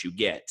that's what you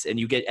get. And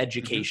you get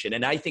education. Mm-hmm.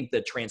 And I think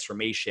the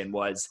transformation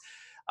was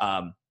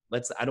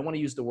I don't want to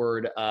use the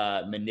word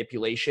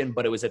manipulation,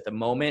 but it was at the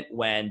moment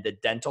when the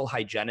dental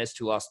hygienist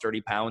who lost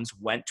 30 pounds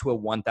went to a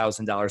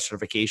 $1,000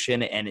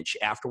 certification, and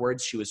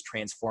afterwards she was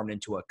transformed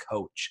into a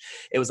coach.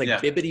 It was like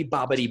bibbity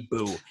bobbity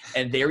boo.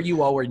 And there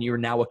you are, and you're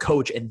now a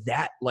coach. And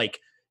that, like,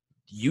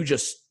 you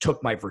just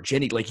took my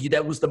virginity. Like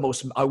that was the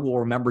most, I will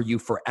remember you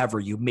forever.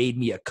 You made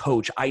me a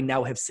coach. I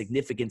now have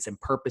significance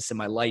and purpose in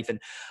my life. And,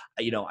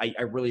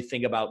 I really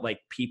think about like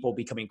people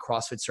becoming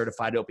CrossFit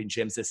certified open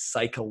gyms, this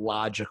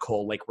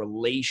psychological like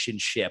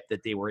relationship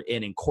that they were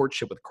in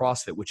courtship with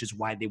CrossFit, which is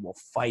why they will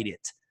fight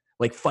it,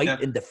 like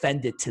fight and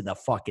defend it to the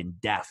fucking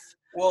death.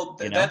 Well,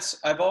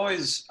 I've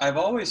always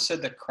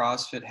said that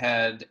CrossFit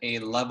had a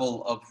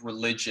level of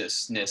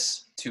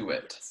religiousness to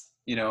it,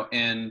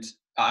 and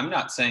I'm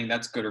not saying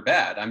that's good or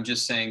bad. I'm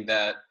just saying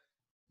that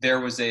there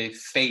was a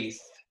faith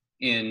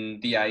in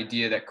the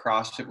idea that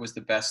CrossFit was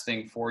the best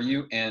thing for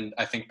you. And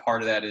I think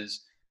part of that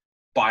is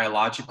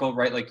biological,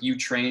 right? Like you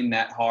train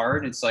that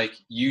hard. It's like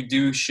you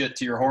do shit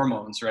to your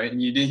hormones, right?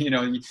 And you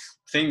do,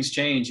 things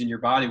change in your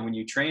body when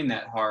you train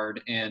that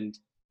hard. And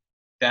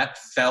that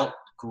felt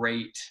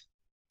great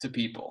to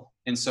people.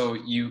 And so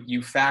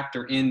you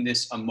factor in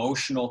this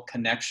emotional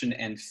connection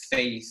and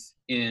faith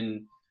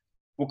in,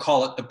 we'll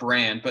call it the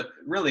brand, but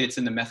really it's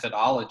in the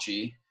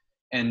methodology.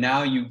 And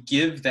now you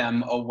give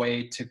them a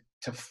way to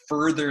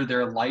further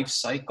their life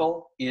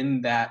cycle in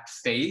that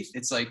faith.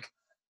 It's like,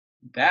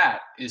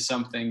 that is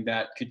something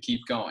that could keep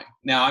going.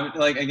 Now, I'm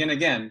like,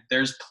 again,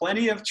 there's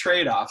plenty of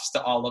trade-offs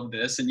to all of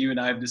this. And you and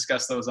I have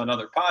discussed those on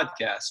other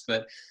podcasts,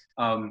 but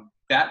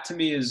that to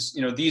me is,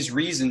 these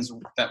reasons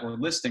that we're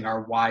listing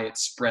are why it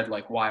spread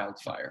like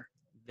wildfire.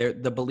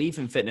 The belief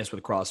in fitness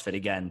with CrossFit,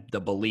 again,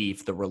 the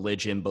belief, the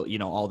religion, but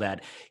all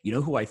that.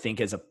 Who I think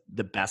is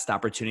the best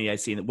opportunity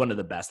I've seen, one of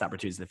the best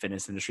opportunities in the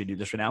fitness industry to do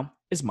this right now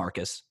is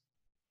Marcus.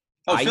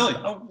 Philly.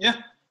 Oh, yeah.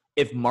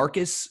 If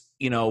Marcus,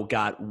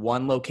 got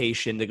one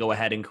location to go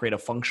ahead and create a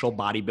functional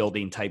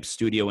bodybuilding type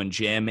studio and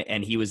gym,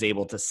 and he was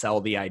able to sell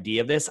the idea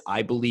of this,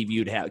 I believe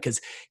you'd have, because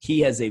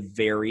he has a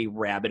very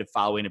rabid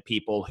following of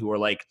people who are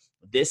like,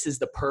 this is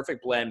the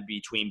perfect blend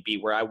between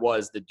where I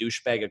was the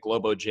douchebag at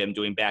Globo Gym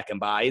doing back and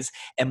buys,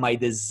 and my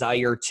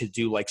desire to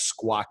do like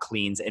squat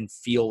cleans and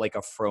feel like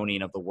a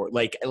Froning of the world.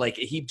 Like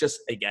he just,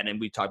 again, and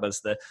we talked about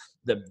this,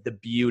 the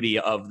beauty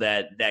of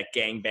that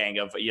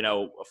gangbang of,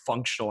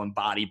 functional and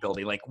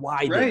bodybuilding. Like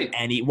why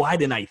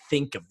didn't I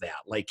think of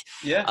that? Like,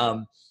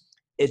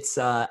 it's,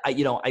 I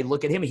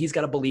look at him, he's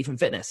got a belief in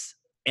fitness.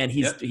 And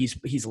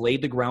he's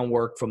laid the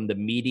groundwork from the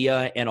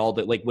media and all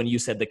that. Like when you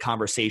said the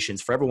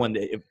conversations, for everyone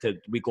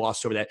we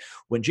glossed over that.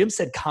 When Jim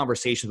said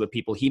conversations with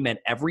people, he meant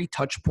every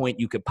touch point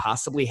you could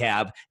possibly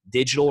have,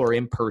 digital or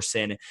in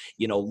person,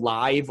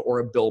 live or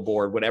a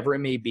billboard, whatever it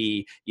may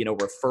be,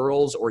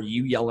 referrals or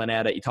you yelling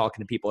at it, you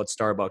talking to people at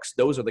Starbucks.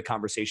 Those are the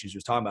conversations he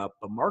was talking about.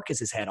 But Marcus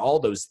has had all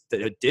those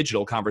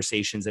digital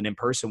conversations and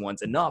in-person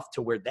ones enough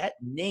to where that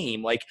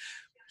name, like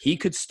he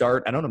could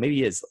start, I don't know, maybe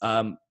he is,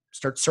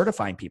 start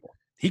certifying people.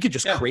 He could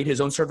just create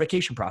his own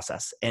certification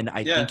process, and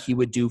I think he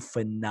would do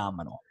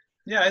phenomenal.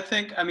 Yeah,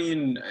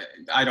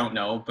 I don't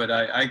know, but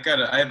I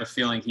have a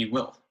feeling he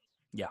will.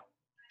 Yeah.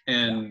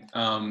 And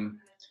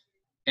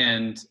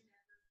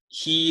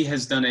he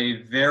has done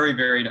a very,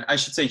 very, I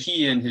should say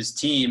he and his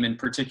team, and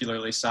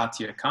particularly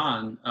Satya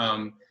Khan,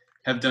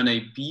 have done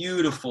a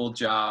beautiful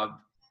job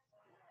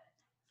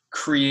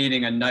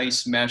creating a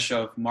nice mesh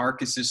of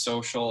Marcus's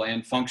social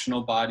and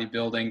functional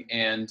bodybuilding,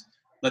 and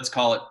let's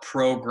call it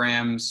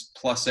programs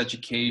plus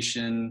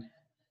education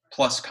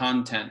plus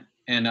content.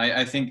 And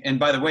I think, and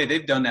by the way,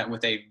 they've done that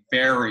with a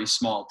very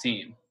small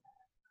team,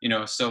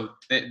 so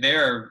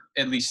they're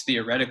at least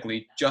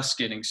theoretically just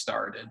getting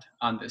started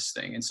on this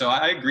thing. And so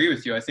I agree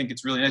with you. I think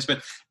it's really nice,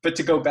 but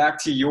to go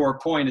back to your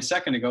point a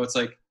second ago, it's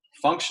like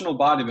functional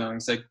bodybuilding.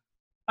 It's like,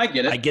 I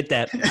get it. I get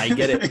that. I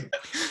get it.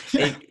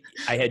 Yeah.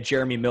 I had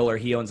Jeremy Miller.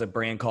 He owns a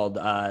brand called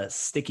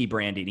Sticky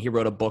Branding. He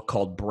wrote a book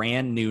called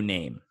Brand New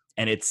Name.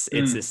 And it's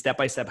a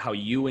step-by-step how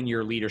you and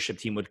your leadership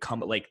team would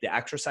come, like the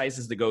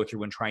exercises to go through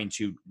when trying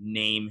to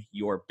name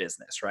your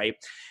business, right?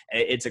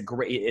 It's a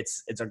great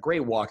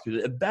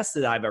walkthrough. The best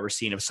that I've ever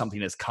seen of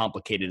something as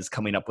complicated as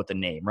coming up with a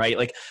name, right?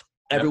 Like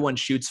everyone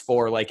shoots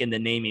for, like in the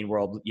naming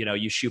world,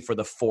 you shoot for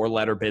the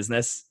 4-letter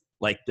business,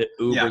 like the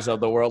Ubers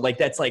of the world. Like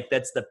that's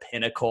the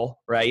pinnacle,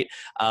 right?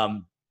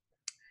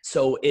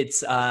 So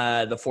it's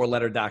the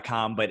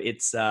 4letter.com, but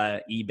it's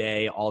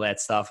eBay, all that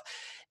stuff.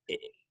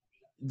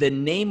 The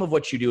name of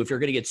what you do, if you're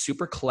going to get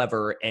super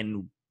clever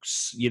and,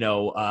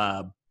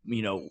 even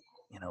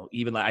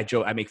like I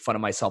joke, I make fun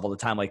of myself all the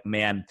time. Like,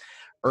 man,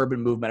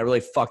 Urban Movement, I really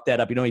fucked that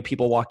up.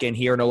 People walk in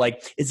here and are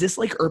like, is this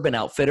like Urban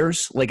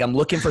Outfitters? Like, I'm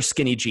looking for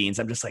skinny jeans.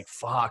 I'm just like,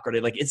 fuck. Or they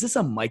like, is this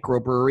a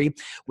microbrewery?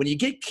 When you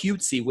get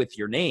cutesy with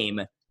your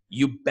name,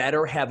 you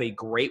better have a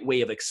great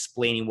way of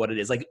explaining what it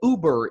is. Like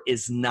Uber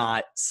is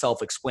not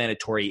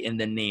self-explanatory in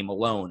the name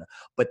alone,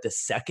 but the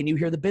second you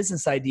hear the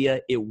business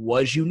idea, it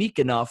was unique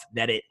enough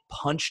that it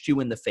punched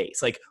you in the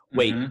face. Like,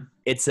 wait,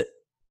 it's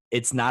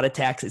not a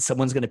taxi.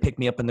 Someone's going to pick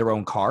me up in their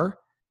own car.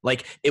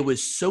 Like it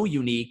was so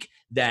unique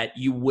that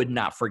you would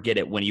not forget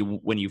it when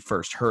you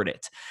first heard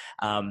it.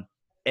 And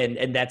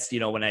that's,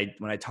 when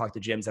I talk to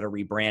gyms that are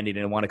rebranding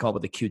and want to come up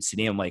with a cutesy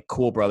name, I'm like,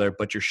 cool, brother,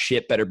 but your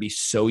shit better be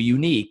so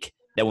unique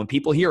that when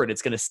people hear it,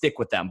 it's going to stick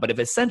with them. But if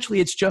essentially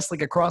it's just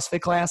like a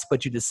CrossFit class,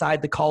 but you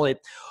decide to call it,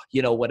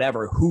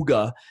 whatever,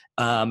 Hooga,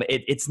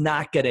 it's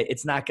not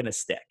gonna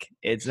stick.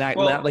 It's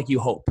not like you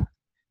hope.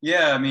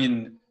 Yeah. I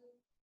mean,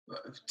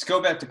 to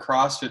go back to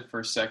CrossFit for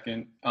a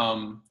second,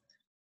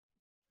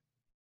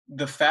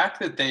 the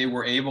fact that they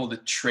were able to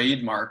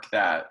trademark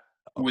that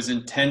was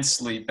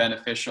intensely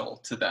beneficial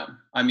to them.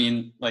 I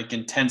mean, like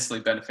intensely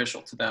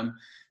beneficial to them.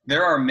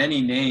 There are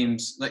many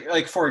names,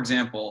 like for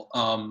example,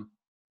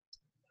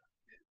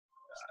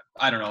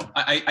 I don't know.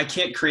 I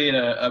can't create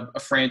a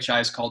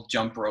franchise called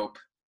Jump Rope.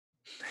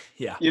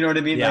 Yeah. You know what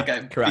I mean? Yeah,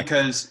 correct.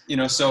 Because,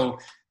 so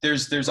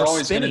there's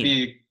always going to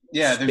be,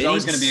 there's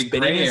always going to be a gray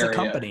area. Spinning is a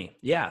company.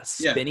 Yeah.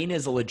 Spinning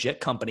is a legit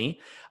company,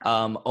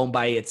 owned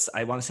by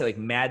I want to say like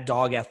Mad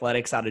Dog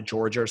Athletics out of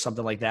Georgia or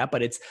something like that.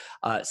 But it's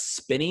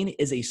spinning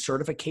is a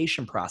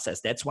certification process.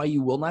 That's why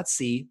you will not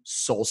see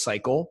Soul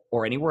Cycle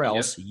or anywhere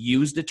else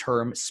use the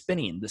term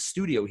spinning. The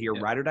studio here,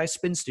 Ride or Die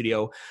Spin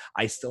Studio,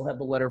 I still have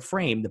the letter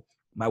framed.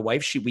 My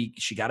wife,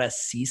 she got a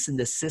cease and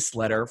desist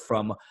letter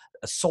from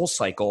a Soul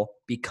Cycle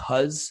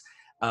because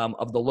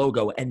of the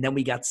logo. And then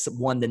we got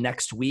one the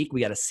next week.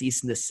 We got a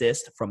cease and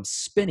desist from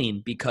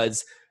Spinning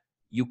because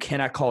you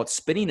cannot call it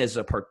spinning as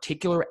a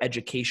particular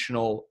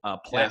educational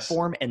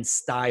platform and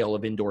style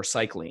of indoor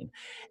cycling.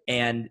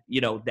 And,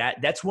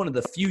 that's one of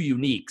the few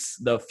uniques,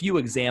 the few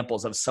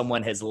examples of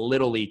someone has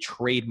literally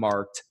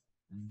trademarked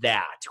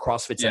that.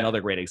 CrossFit's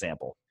another great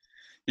example.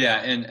 Yeah.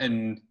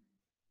 And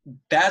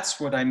that's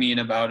what I mean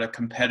about a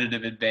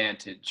competitive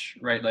advantage,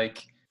 right?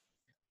 Like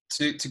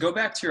to go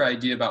back to your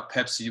idea about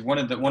Pepsi, one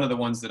of the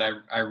ones that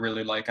I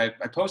really like, I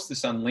posted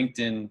this on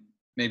LinkedIn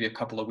maybe a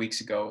couple of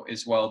weeks ago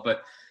as well,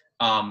 but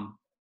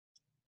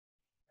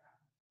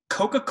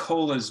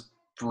Coca-Cola's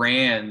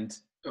brand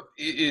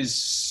is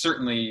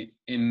certainly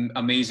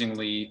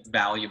amazingly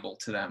valuable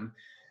to them,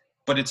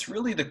 but it's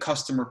really the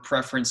customer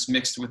preference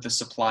mixed with the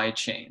supply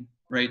chain,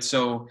 right?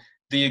 So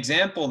the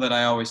example that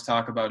I always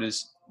talk about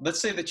is, let's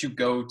say that you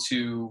go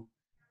to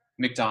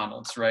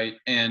McDonald's, right?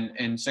 And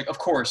it's like, of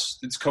course,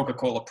 it's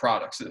Coca-Cola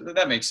products.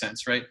 That makes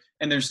sense, right?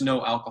 And there's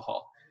no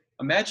alcohol.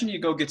 Imagine you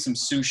go get some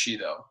sushi,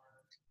 though.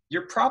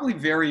 You're probably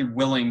very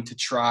willing to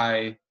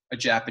try a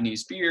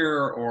Japanese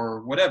beer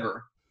or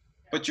whatever,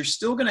 but you're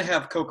still going to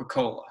have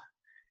Coca-Cola.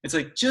 It's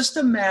like, just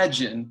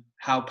imagine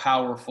how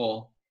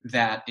powerful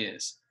that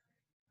is.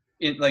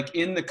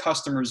 In the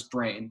customer's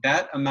brain,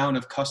 that amount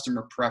of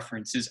customer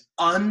preference is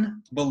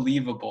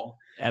unbelievable.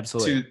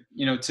 Absolutely.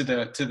 To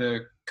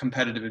the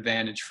competitive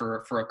advantage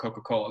for a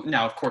Coca-Cola.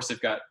 Now, of course, they've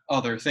got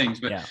other things,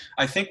 but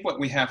I think what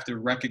we have to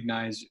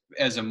recognize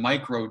as a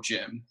micro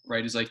gym,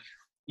 right, is like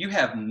you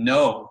have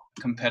no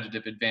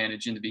competitive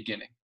advantage in the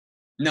beginning,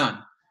 none.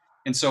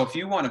 And so if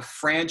you want to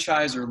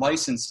franchise or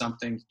license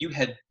something, you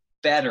had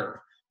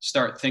better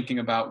start thinking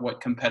about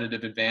what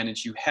competitive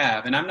advantage you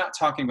have. And I'm not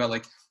talking about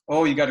like,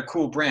 oh, you got a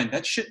cool brand.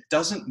 That shit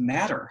doesn't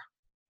matter.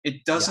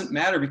 It doesn't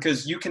matter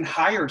because you can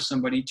hire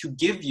somebody to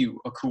give you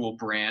a cool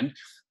brand.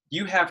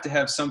 you have to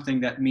have something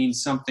that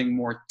means something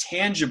more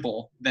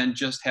tangible than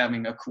just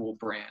having a cool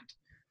brand.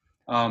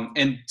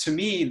 And to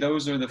me,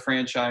 those are the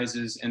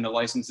franchises and the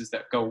licenses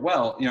that go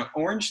well. You know,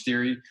 Orange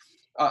Theory,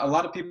 a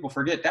lot of people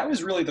forget, that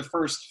was really the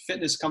first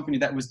fitness company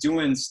that was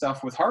doing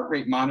stuff with heart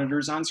rate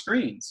monitors on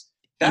screens.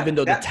 Even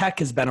though the tech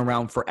has been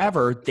around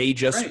forever, they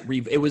just,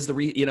 right. It was the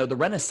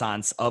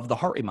renaissance of the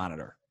heart rate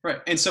monitor. Right.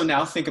 And so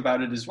now think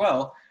about it as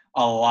well.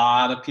 A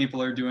lot of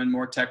people are doing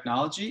more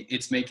technology.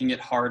 It's making it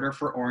harder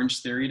for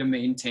Orange Theory to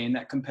maintain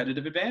that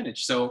competitive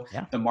advantage. So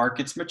the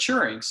market's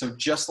maturing. So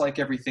just like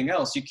everything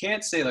else, you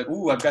can't say like,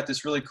 ooh, I've got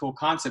this really cool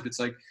concept. It's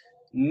like,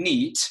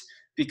 neat,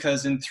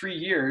 because in 3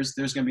 years,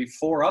 there's going to be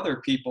 4 other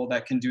people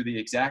that can do the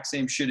exact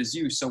same shit as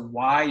you. So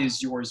why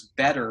is yours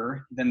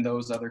better than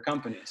those other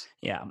companies?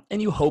 Yeah.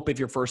 And you hope if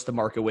you're first to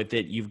market with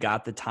it, you've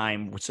got the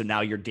time. So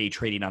now you're day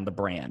trading on the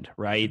brand,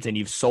 right? And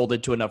you've sold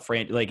it to enough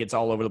like it's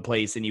all over the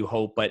place, and you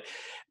hope, but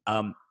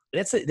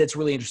that's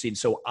really interesting.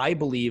 So I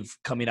believe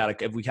coming out of,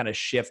 if we kind of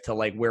shift to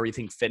like where we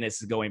think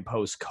fitness is going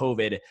post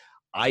COVID,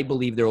 I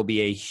believe there will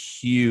be a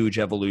huge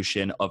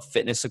evolution of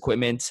fitness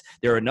equipment.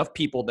 There are enough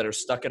people that are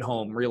stuck at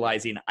home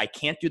realizing I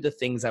can't do the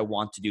things I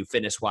want to do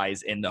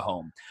fitness-wise in the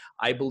home.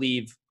 I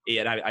believe,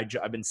 and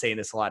I've been saying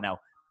this a lot now,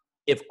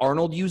 if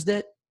Arnold used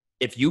it,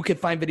 if you could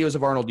find videos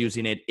of Arnold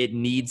using it, it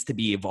needs to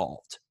be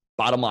evolved.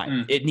 Bottom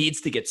line, it needs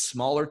to get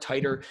smaller,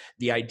 tighter.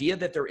 The idea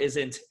that there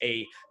isn't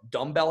a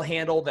dumbbell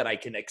handle that I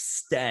can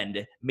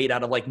extend made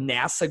out of like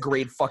NASA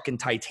grade fucking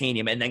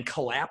titanium and then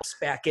collapse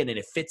back in and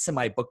it fits in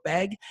my book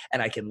bag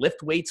and I can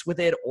lift weights with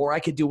it, or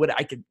I could do what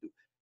I could.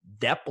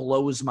 That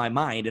blows my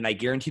mind. And I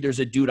guarantee there's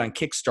a dude on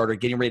Kickstarter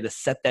getting ready to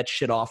set that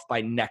shit off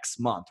by next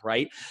month,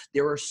 right?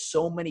 There are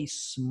so many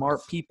smart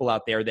people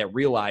out there that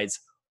realize,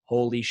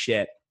 holy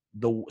shit,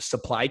 the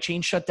supply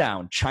chain shut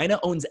down. China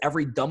owns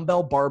every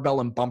dumbbell,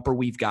 barbell, and bumper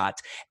we've got.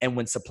 And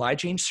when supply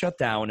chain shut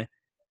down,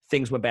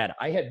 things went bad.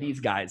 I had these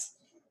guys.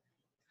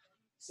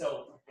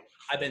 So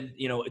I've been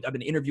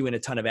interviewing a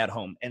ton of at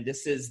home, and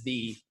this is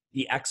the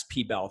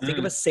XP bell. Think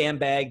of a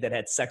sandbag that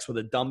had sex with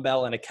a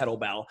dumbbell and a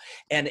kettlebell.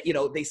 And,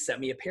 they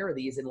sent me a pair of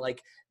these, and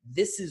like,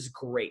 this is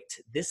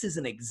great. This is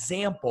an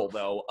example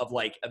though of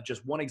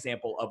just one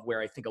example of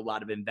where I think a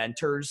lot of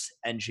inventors,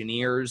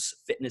 engineers,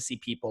 fitnessy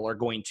people are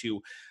going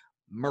to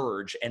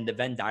merge, and the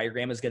Venn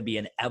diagram is going to be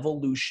an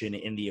evolution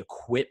in the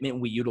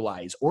equipment we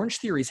utilize. Orange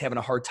Theory is having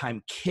a hard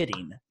time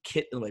kitting,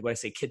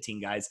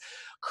 guys,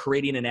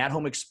 creating an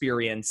at-home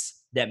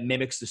experience that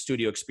mimics the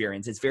studio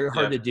experience. It's very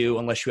hard to do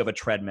unless you have a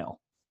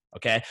treadmill.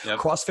 Okay. Yep.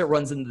 CrossFit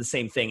runs into the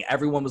same thing.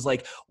 Everyone was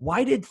like,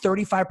 why did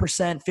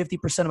 35%,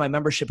 50% of my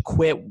membership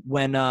quit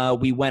when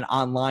we went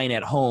online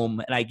at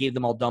home and I gave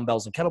them all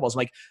dumbbells and kettlebells? I'm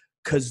like,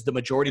 because the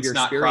majority of your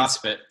experience,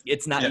 CrossFit.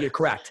 It's not, you're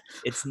correct.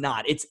 It's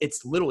not,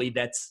 it's literally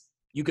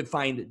you could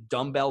find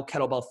dumbbell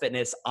kettlebell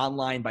fitness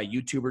online by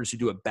YouTubers who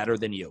do it better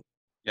than you.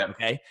 Yeah.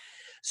 Okay.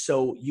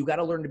 So you got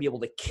to learn to be able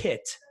to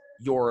kit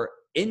your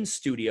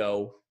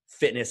in-studio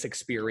fitness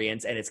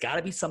experience, and it's got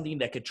to be something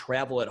that could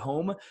travel at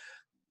home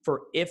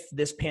for if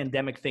this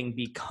pandemic thing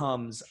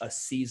becomes a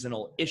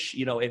seasonal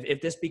issue,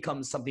 if this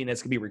becomes something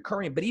that's going to be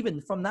recurring. But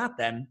even from that,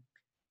 then,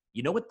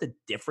 you know what the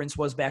difference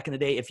was back in the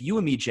day? If you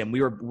and me, Jim,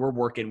 we're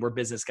working, we're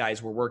business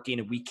guys, we're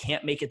working, and we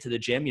can't make it to the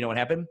gym, you know what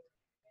happened?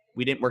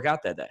 We didn't work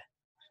out that day.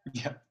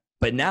 Yeah.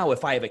 But now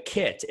if I have a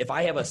kit, if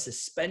I have a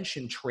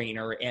suspension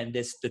trainer and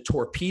the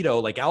torpedo,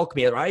 like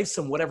Alchemy, or I have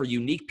some whatever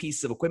unique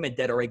pieces of equipment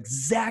that are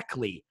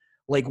exactly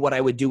like what I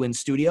would do in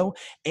studio,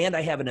 and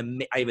I have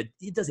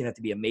it doesn't have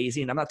to be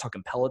amazing. I'm not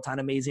talking Peloton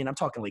amazing. I'm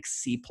talking like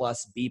C+,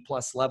 B+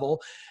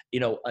 level,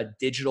 a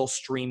digital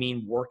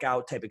streaming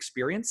workout type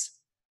experience.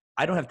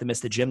 I don't have to miss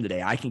the gym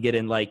today. I can get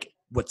in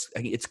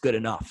it's good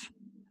enough.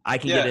 I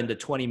can get into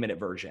 20-minute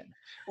version.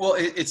 Well,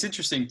 it's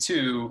interesting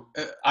too.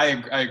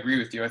 I agree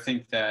with you. I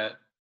think that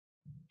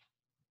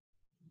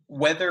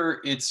whether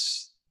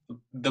it's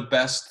the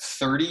best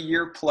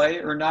 30-year play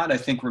or not, I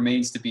think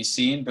remains to be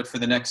seen. But for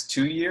the next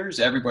 2 years,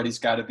 everybody's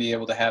got to be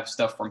able to have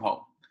stuff from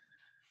home.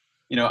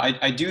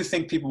 I do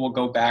think people will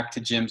go back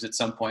to gyms at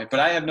some point, but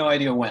I have no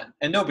idea when,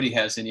 and nobody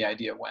has any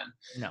idea when.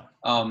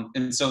 No.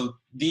 And so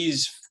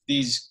these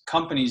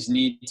companies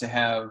need to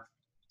have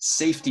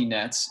safety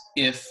nets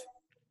if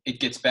it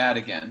gets bad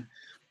again.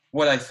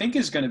 What I think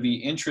is going to be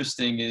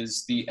interesting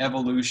is the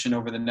evolution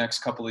over the next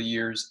couple of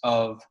years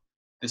of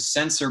the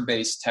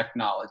sensor-based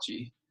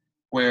technology,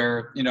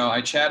 where,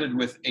 I chatted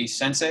with a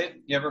Sensei.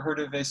 You ever heard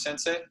of a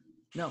Sensei?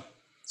 No.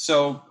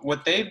 So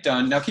what they've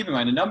done, now keep in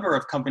mind, a number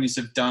of companies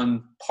have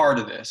done part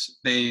of this.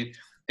 They've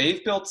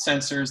built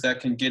sensors that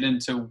can get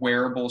into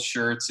wearable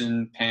shirts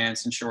and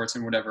pants and shorts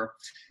and whatever.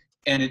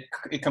 And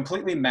it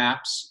completely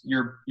maps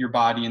your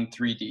body in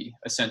 3D,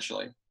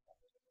 essentially.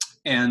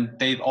 And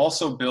they've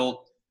also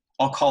built,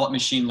 I'll call it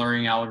machine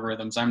learning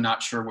algorithms. I'm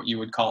not sure what you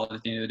would call it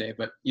at the end of the day,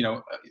 but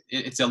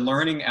it's a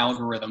learning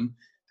algorithm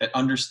that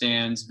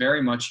understands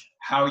very much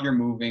how you're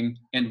moving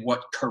and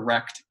what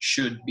correct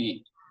should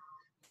be.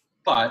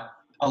 But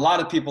a lot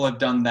of people have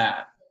done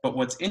that. But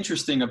what's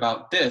interesting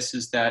about this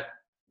is that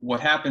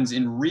what happens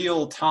in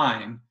real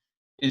time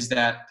is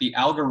that the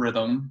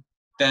algorithm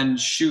then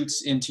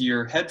shoots into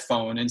your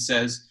headphone and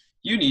says,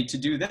 you need to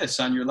do this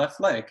on your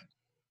left leg,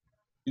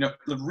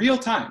 real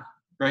time,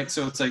 right?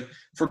 So it's like,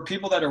 for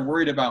people that are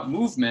worried about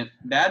movement,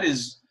 that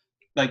is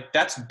like,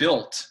 that's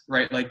built,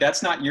 right? Like,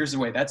 that's not years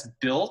away, that's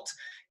built.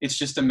 It's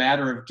just a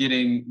matter of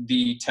getting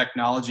the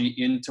technology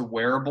into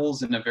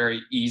wearables in a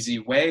very easy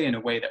way, in a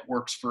way that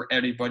works for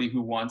everybody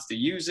who wants to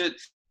use it.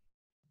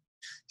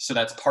 So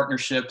that's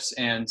partnerships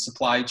and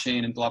supply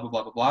chain and blah, blah,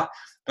 blah, blah, blah.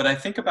 But I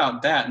think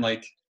about that, and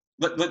like,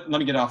 let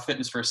me get off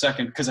fitness for a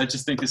second, because I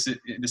just think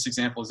this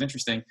example is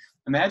interesting.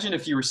 Imagine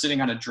if you were sitting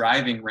on a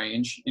driving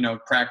range,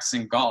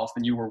 practicing golf,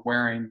 and you were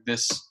wearing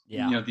this,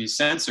 these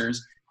sensors,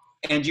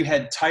 and you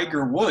had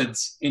Tiger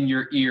Woods in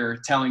your ear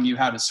telling you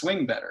how to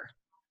swing better.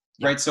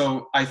 Right.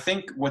 So I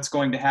think what's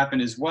going to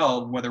happen as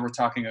well, whether we're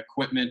talking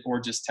equipment or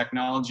just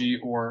technology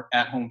or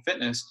at-home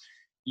fitness,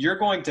 you're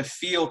going to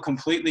feel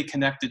completely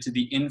connected to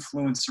the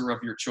influencer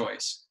of your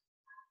choice.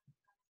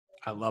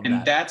 I love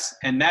that.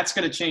 And that's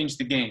going to change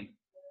the game.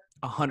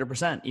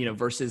 100%,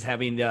 versus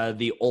having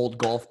the old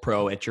golf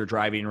pro at your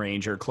driving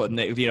range, or,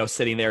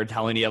 sitting there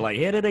telling you like,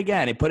 hit it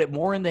again and put it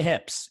more in the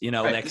hips,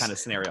 right. That kind of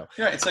scenario.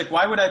 Yeah. It's like,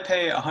 why would I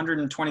pay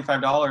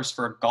 $125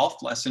 for a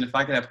golf lesson if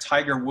I could have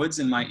Tiger Woods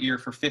in my ear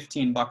for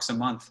 $15 a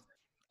month?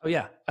 Oh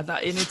yeah.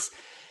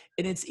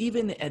 And it's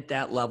even at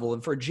that level.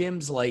 And for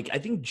gyms, like, I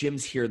think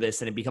gyms hear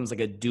this and it becomes like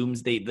a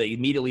doomsday.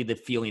 Immediately the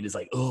feeling is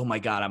like, oh my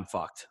God, I'm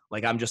fucked.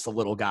 Like, I'm just a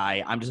little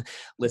guy.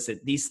 Listen,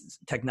 these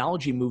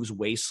technology moves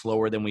way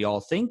slower than we all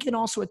think. And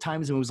also at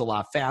times it moves a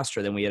lot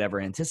faster than we had ever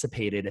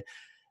anticipated.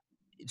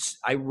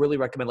 I really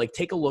recommend, like,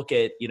 take a look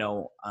at,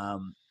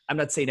 I'm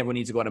not saying everyone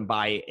needs to go out and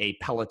buy a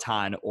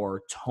Peloton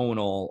or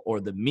Tonal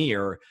or the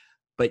Mirror,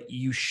 but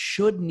you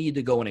should need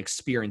to go and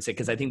experience it,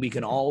 because I think we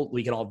can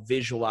all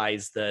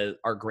visualize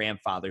our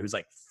grandfather who's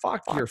like,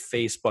 fuck your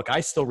Facebook, I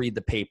still read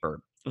the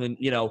paper. And,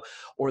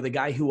 or the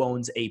guy who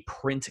owns a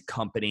print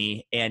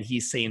company and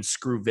he's saying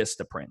screw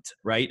Vistaprint,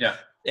 right? Yeah.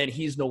 And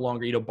he's no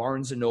longer,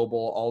 Barnes and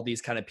Noble, all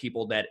these kind of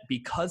people that,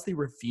 because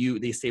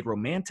they stayed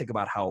romantic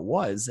about how it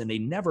was, and they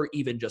never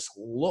even just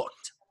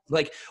looked.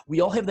 Like,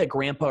 we all have that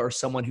grandpa or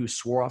someone who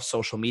swore off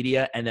social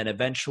media, and then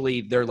eventually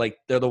they're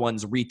the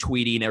ones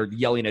retweeting or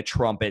yelling at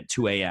Trump at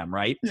 2 a.m.,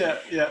 right? Yeah,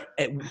 yeah.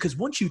 Because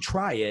once you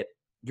try it,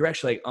 you're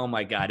actually like, oh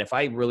my God, if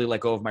I really let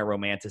go of my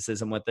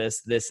romanticism with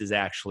this is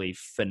actually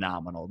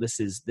phenomenal. This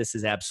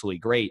is absolutely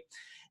great.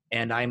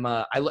 And and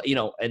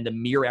the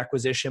Mirror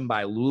acquisition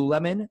by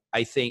Lululemon,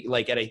 I think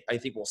I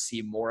think we'll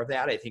see more of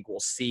that. I think we'll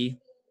see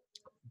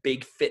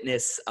big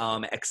fitness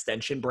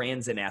extension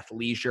brands and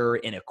athleisure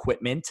and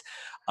equipment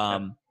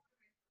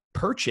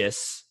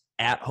purchase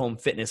at-home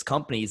fitness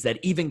companies that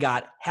even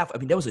got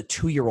that was a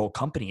 2-year-old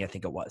company, I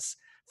think it was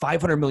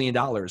 $500 million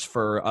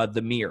for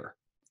the Mirror.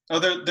 Oh,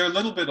 they're a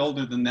little bit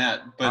older than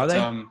that, but are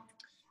they?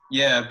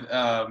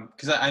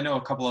 Because I know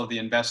a couple of the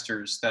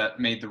investors that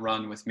made the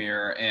run with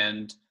Mirror,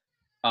 and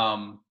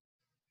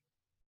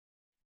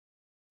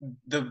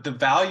the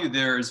value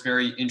there is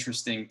very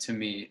interesting to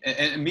me.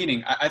 And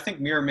meaning, I think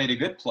Mirror made a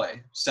good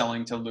play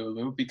selling to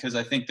Lulu, because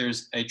I think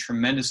there's a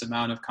tremendous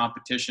amount of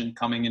competition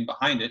coming in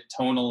behind it.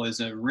 Tonal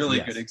is a really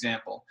good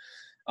example.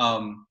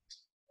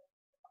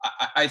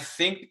 I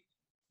think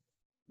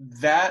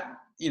that,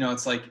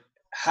 it's like,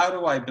 how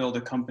do I build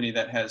a company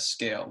that has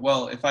scale?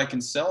 Well, if I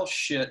can sell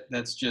shit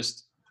that's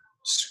just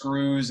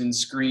screws and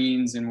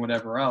screens and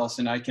whatever else,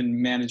 and I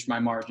can manage my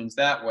margins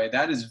that way,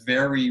 that is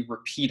very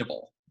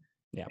repeatable.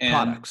 Yeah, and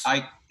products.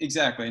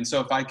 Exactly. And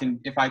so if I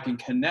can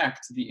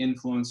connect the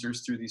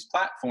influencers through these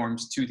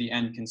platforms to the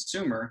end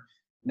consumer,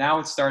 now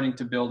it's starting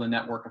to build a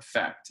network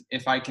effect.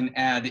 If I can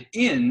add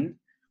in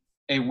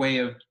a way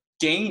of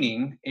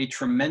gaining a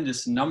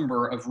tremendous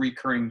number of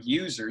recurring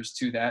users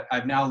to that,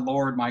 I've now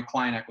lowered my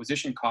client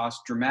acquisition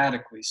costs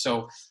dramatically.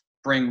 So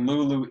bring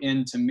Lulu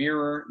into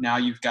Mirror. Now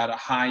you've got a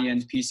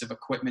high-end piece of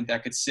equipment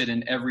that could sit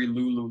in every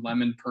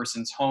Lululemon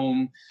person's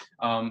home.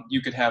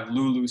 You could have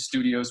Lulu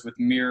studios with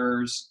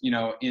mirrors,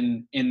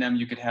 in them.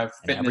 You could have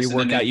fitness. And every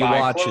workout you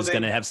watch is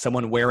going to have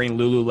someone wearing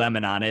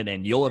Lululemon on it,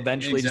 and you'll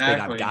eventually just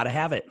think, I've got to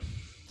have it.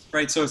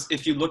 Right. So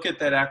if you look at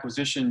that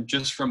acquisition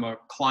just from a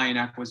client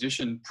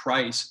acquisition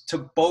price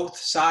to both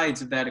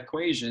sides of that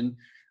equation,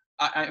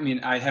 I mean,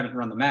 I haven't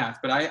run the math,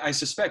 but I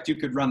suspect you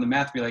could run the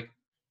math and be like,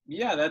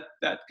 yeah,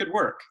 that could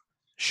work.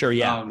 Sure,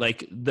 yeah.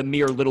 Like the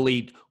Mirror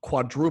literally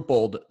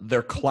quadrupled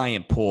their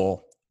client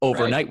pool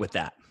overnight with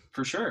that.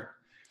 For sure.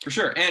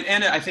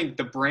 And I think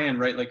the brand,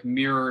 right, like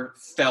Mirror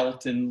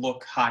felt and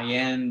look high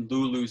end.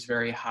 Lulu's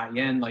very high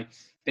end. Like,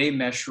 they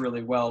mesh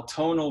really well.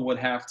 Tonal would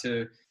have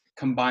to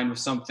combine with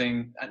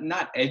something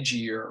not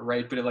edgier,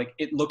 right, but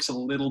it looks a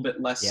little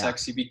bit less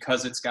sexy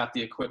because it's got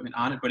the equipment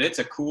on it, but it's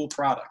a cool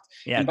product.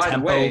 Yeah, and by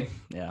Tempo, the way,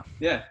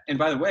 and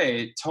by the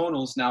way,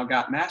 Tonal's now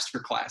got master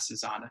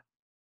classes on it.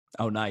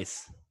 Oh,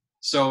 nice.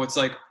 So it's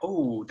like,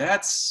 oh,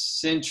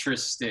 that's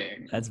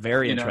interesting. That's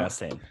very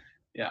interesting.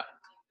 Yeah.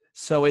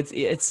 So it's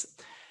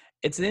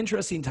It's an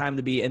interesting time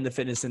to be in the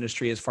fitness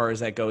industry as far as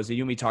that goes.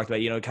 You and me talked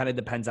about, it kind of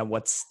depends on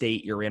what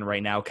state you're in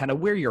right now, kind of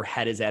where your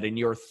head is at and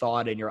your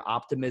thought and your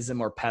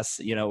optimism or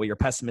your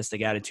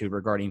pessimistic attitude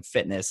regarding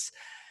fitness.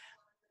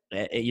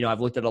 I've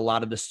looked at a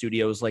lot of the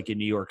studios like in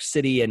New York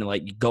City, and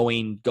like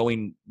going,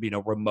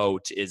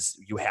 remote is,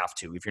 you have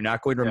to. If you're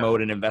not going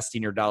remote and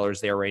investing your dollars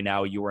there right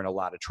now, you are in a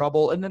lot of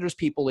trouble. And then there's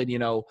people in,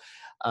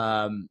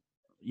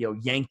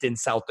 Yankton,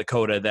 South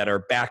Dakota that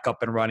are back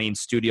up and running,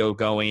 studio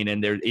going,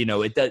 and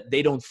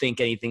they don't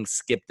think anything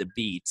skipped a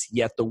beat.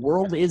 Yet the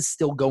world is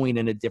still going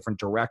in a different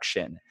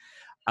direction.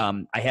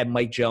 I had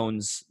Mike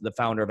Jones, the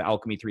founder of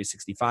Alchemy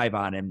 365,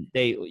 on, and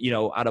they,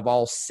 out of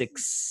all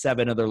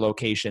 6-7 other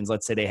locations,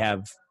 let's say they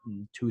have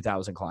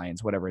 2,000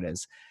 clients, whatever it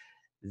is,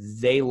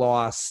 they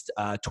lost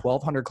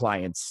 1,200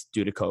 clients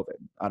due to COVID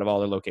out of all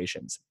their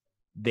locations.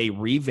 They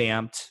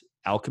revamped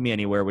Alchemy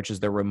Anywhere, which is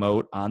their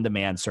remote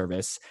on-demand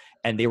service,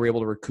 and they were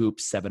able to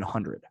recoup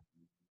 700.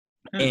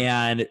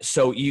 And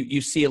so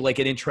you see it like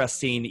an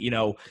interesting,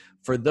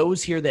 for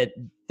those here that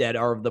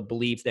are of the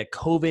belief that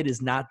COVID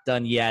is not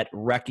done yet,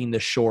 wrecking the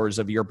shores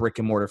of your brick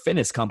and mortar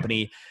fitness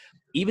company.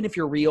 Even if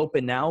you're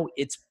reopened now,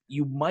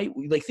 you might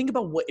like think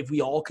about what if we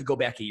all could go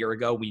back a year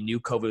ago, we knew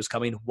COVID was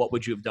coming. What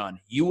would you have done?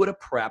 You would have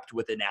prepped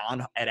with an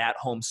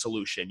at-home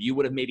solution. You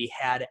would have maybe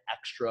had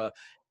extra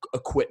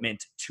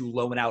equipment to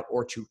loan out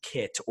or to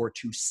kit or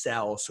to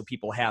sell, so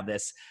people have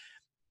this.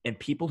 And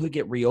people who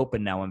get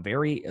reopened now, I'm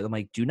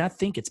like, do not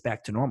think it's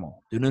back to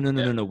normal.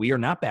 No. We are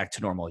not back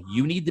to normal.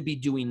 You need to be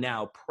doing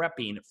now,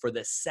 prepping for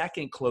the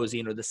second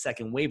closing or the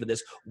second wave of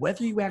this,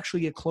 whether you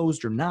actually get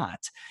closed or not.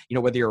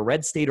 Whether you're a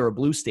red state or a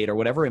blue state or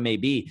whatever it may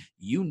be,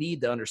 you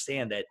need to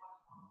understand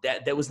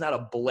that was not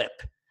a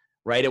blip,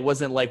 right? It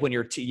wasn't like when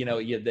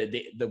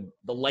the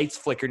lights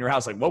flicker in your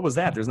house. Like, what was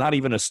that? There's not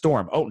even a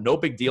storm. Oh, no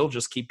big deal.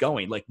 Just keep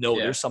going. Like, no,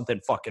 there's something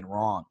fucking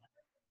wrong.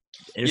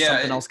 There's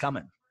something else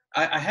coming.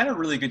 I had a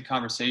really good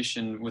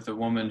conversation with a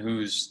woman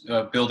who's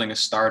building a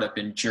startup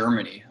in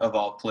Germany, of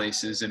all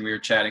places, and we were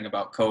chatting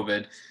about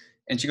COVID.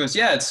 And she goes,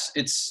 "Yeah,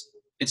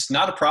 it's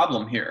not a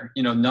problem here.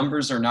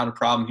 Numbers are not a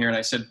problem here." And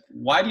I said,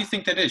 "Why do you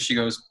think that is?" She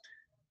goes,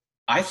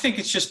 "I think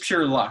it's just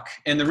pure luck."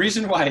 And the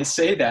reason why I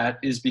say that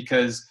is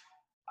because,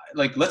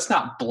 like, let's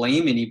not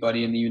blame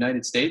anybody in the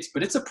United States,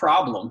 but it's a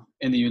problem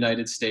in the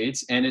United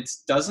States, and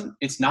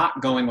it's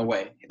not going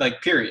away,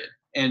 like, period.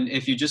 And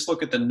if you just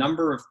look at the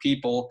number of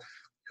people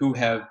who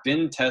have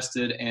been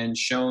tested and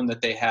shown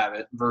that they have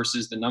it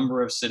versus the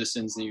number of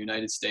citizens in the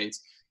United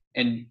States.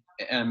 And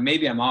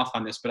maybe I'm off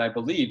on this, but I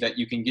believe that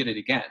you can get it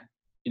again,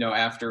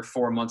 after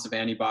 4 months of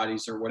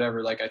antibodies or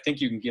whatever. Like, I think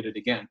you can get it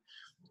again.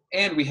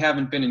 And we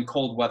haven't been in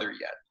cold weather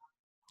yet.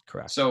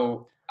 Correct.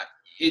 So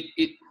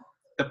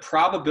the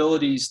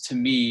probabilities to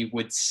me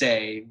would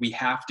say we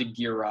have to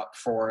gear up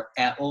for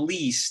at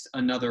least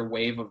another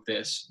wave of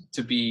this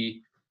to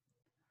be,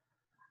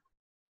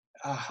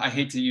 I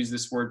hate to use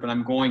this word, but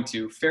I'm going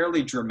to,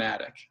 fairly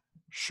dramatic.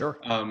 Sure.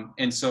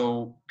 And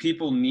so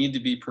people need to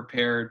be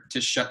prepared to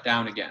shut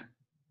down again.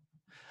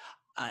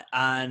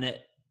 On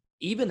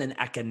even an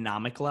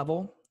economic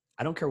level,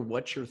 I don't care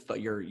what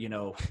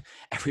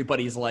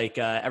everybody's like,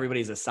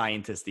 everybody's a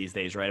scientist these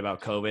days, right?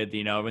 About COVID,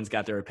 everyone's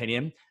got their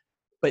opinion.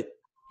 But,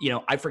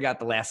 I forgot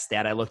the last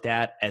stat I looked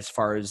at as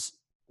far as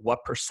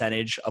what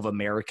percentage of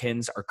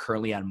Americans are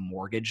currently on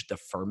mortgage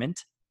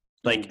deferment.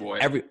 Like,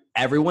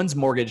 everyone's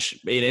mortgage,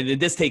 and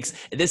this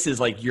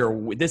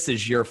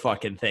is your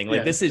fucking thing.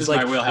 Like, this is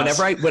like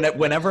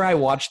whenever I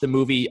watch the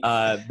movie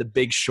The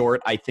Big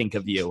Short, I think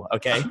of you.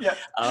 Okay.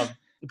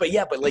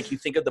 But like, you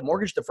think of the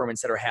mortgage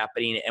deferments that are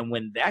happening, and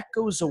when that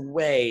goes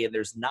away and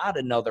there's not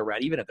another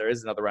round, even if there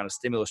is another round of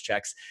stimulus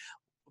checks,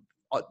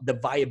 the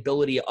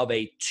viability of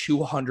a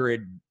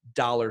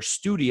 $200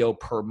 studio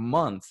per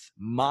month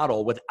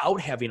model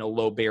without having a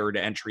low barrier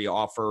to entry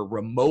offer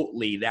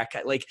remotely,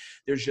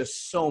 there's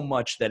just so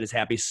much that is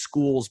happening.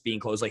 Schools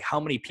being closed. Like, how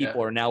many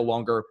people are no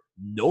longer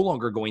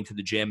going to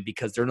the gym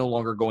because they're no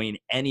longer going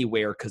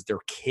anywhere because their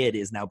kid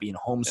is now being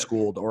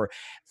homeschooled or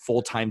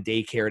full-time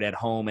daycared at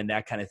home and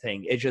that kind of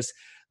thing. It just,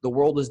 the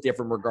world is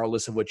different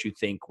regardless of what you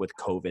think with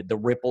COVID. The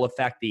ripple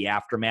effect, the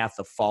aftermath,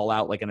 the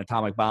fallout, like an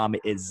atomic bomb,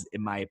 is,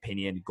 in my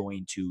opinion,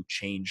 going to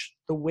change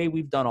the way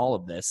we've done all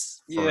of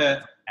this.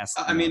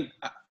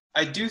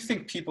 I do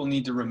think people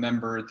need to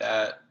remember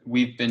that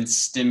we've been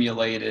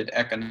stimulated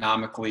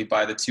economically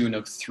by the tune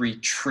of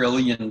 $3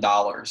 trillion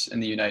in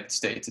the United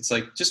States. It's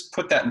like, just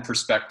put that in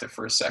perspective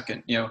for a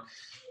second.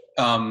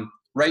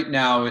 Right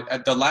now,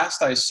 at the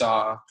last I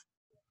saw,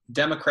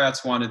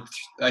 Democrats wanted,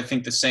 I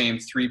think, the same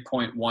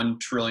 $3.1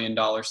 trillion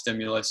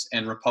stimulus,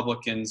 and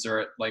Republicans are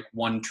at like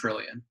 $1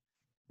 trillion.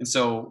 And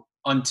so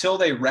until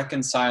they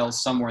reconcile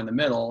somewhere in the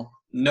middle,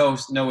 no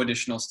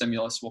additional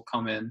stimulus will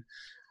come in.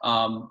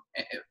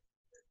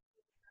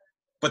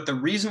 But the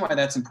reason why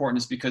that's important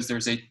is because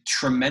there's a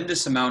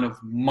tremendous amount of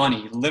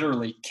money,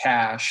 literally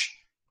cash,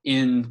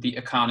 in the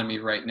economy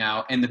right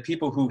now. And the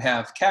people who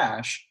have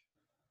cash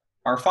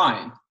are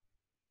fine.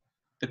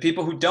 The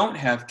people who don't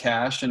have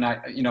cash, and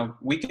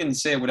we can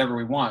say whatever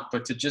we want,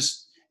 but to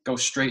just go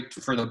straight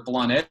for the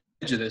blunt edge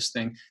of this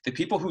thing, the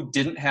people who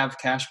didn't have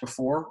cash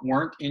before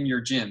weren't in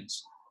your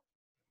gyms.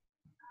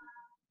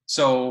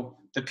 So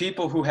the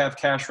people who have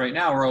cash right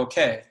now are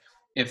okay.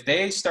 If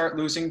they start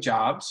losing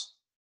jobs,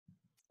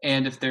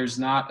 and if there's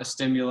not a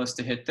stimulus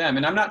to hit them,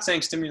 and I'm not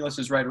saying stimulus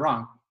is right or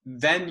wrong,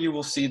 then you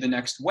will see the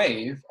next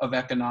wave of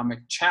economic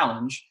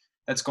challenge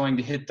that's going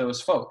to hit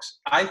those folks.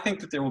 I think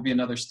that there will be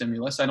another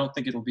stimulus. I don't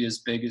think it'll be as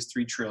big as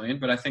 3 trillion,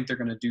 but I think they're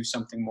going to do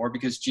something more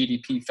because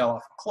GDP fell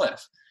off a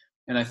cliff.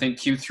 And I think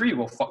Q3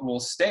 will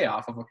stay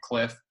off of a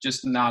cliff,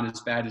 just not as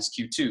bad as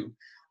Q2,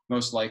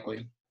 most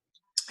likely.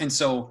 And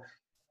so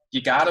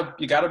you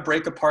gotta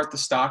break apart the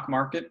stock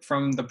market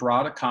from the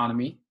broad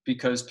economy,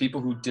 because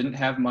people who didn't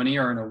have money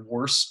are in a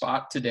worse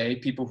spot today.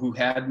 People who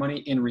had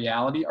money in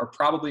reality are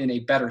probably in a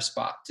better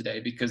spot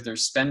today because they're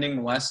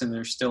spending less and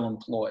they're still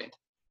employed.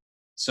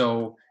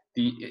 So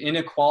the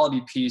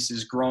inequality piece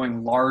is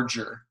growing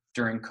larger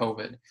during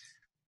COVID.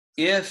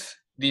 If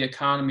the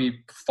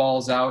economy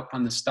falls out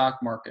on the stock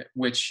market,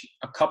 which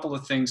a couple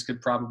of things could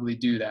probably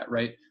do that,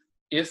 right?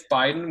 If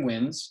Biden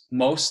wins,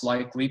 most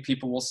likely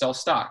people will sell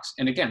stocks.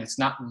 And again, it's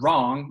not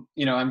wrong.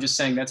 I'm just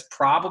saying that's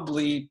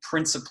probably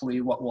principally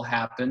what will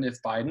happen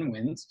if Biden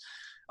wins.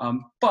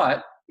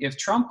 But if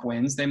Trump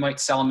wins, they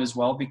might sell them as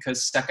well,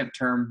 because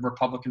second-term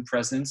Republican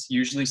presidents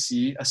usually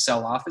see a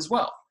sell-off as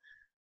well,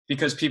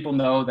 because people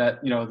know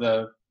that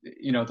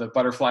the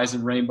butterflies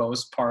and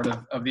rainbows part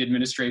of the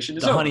administration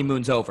is the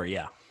honeymoon's over.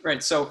 Yeah.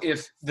 Right. So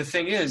if the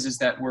thing is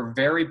that we're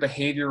very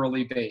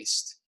behaviorally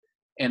based.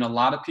 And a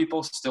lot of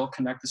people still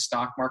connect the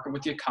stock market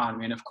with the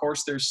economy. And of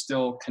course, there's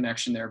still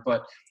connection there.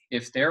 But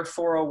if their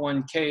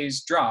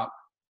 401ks drop,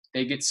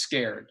 they get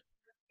scared.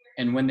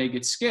 And when they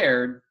get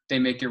scared, they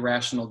make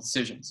irrational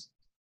decisions.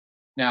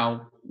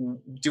 Now,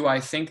 do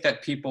I think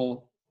that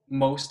people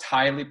most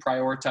highly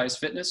prioritize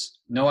fitness?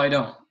 No, I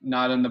don't.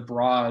 Not in the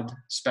broad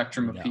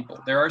spectrum of people.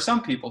 There are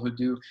some people who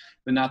do,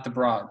 but not the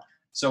broad.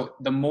 So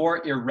the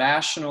more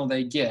irrational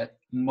they get,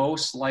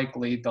 most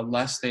likely the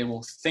less they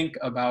will think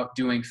about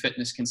doing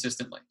fitness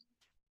consistently.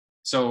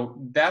 So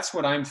that's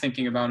what I'm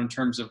thinking about in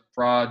terms of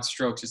broad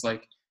strokes, is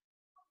like,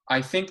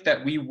 I think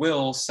that we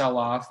will sell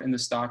off in the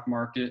stock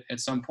market at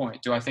some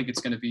point. Do I think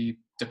it's going to be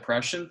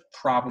depression?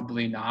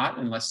 Probably not,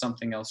 unless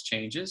something else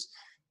changes.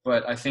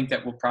 But I think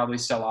that we'll probably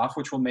sell off,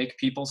 which will make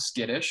people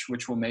skittish,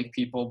 which will make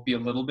people be a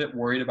little bit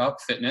worried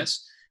about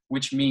fitness,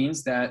 which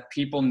means that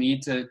people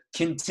need to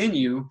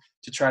continue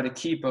to try to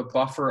keep a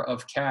buffer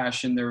of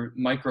cash in their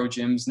micro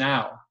gyms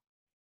now,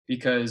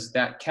 because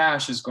that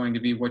cash is going to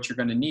be what you're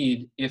going to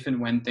need if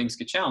and when things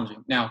get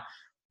challenging. Now,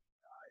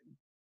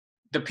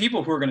 the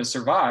people who are going to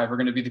survive are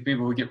going to be the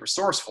people who get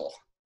resourceful.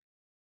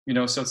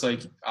 So it's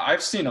like,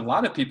 I've seen a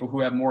lot of people who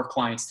have more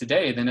clients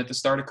today than at the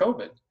start of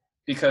COVID,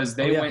 because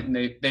they went and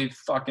they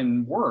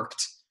fucking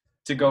worked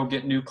to go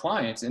get new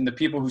clients. And the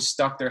people who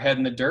stuck their head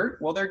in the dirt,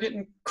 well, they're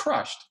getting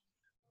crushed.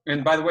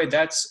 And by the way,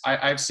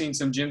 I've seen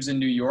some gyms in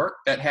New York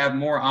that have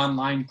more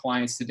online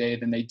clients today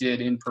than they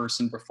did in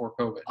person before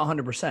COVID.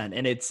 100%.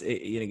 And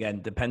again,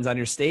 depends on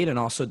your state, and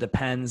also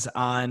depends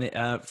on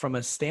from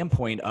a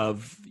standpoint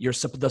of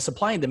the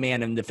supply and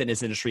demand in the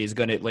fitness industry is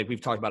going to, like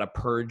we've talked about, a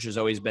purge has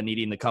always been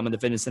needing to come in the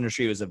fitness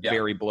industry. It was a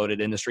very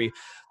bloated industry.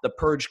 The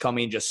purge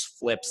coming just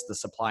flips the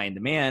supply and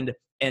demand.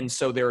 And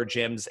so there are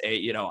gyms,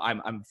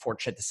 I'm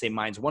fortunate to say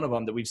mine's one of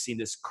them, that we've seen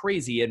this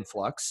crazy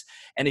influx.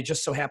 And it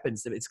just so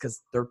happens that it's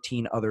because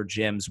 13 other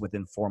gyms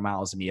within 4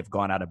 miles of me have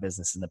gone out of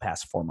business in the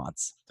past 4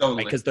 months.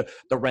 Totally. Because the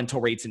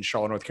rental rates in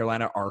Charlotte, North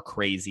Carolina are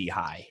crazy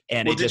high.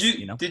 And did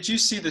you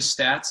see the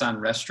stats on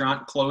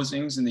restaurant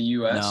closings in the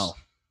U.S.? No.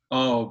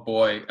 Oh,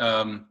 boy.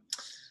 I'm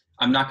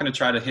not going to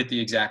try to hit the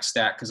exact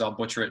stat because I'll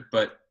butcher it,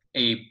 but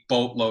a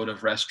boatload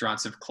of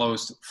restaurants have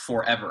closed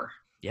forever.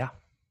 Yeah.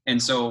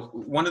 And so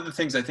one of the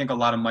things I think a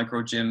lot of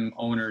micro gym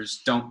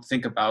owners don't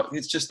think about,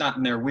 it's just not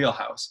in their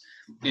wheelhouse,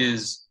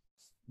 is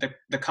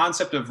the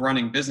concept of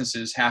running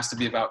businesses has to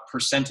be about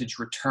percentage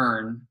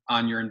return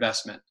on your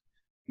investment.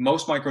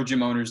 Most micro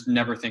gym owners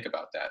never think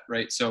about that,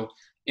 right? So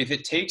if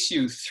it takes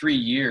you 3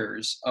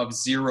 years of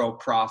zero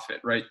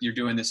profit, right, you're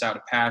doing this out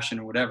of passion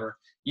or whatever,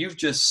 you've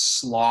just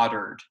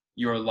slaughtered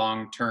your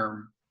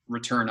long-term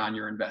return on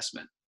your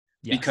investment.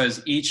 Yes.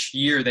 Because each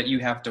year that you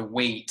have to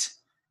wait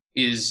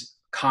is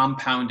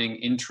compounding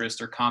interest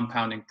or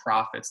compounding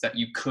profits that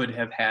you could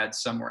have had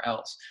somewhere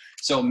else.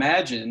 So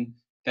imagine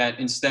that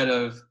instead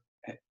of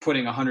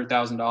putting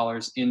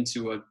 $100,000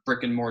 into a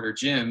brick and mortar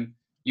gym,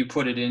 you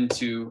put it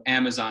into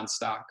Amazon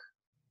stock.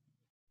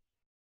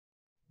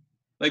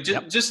 Like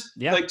just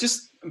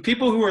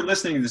people who are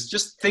listening to this,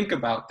 just think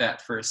about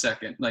that for a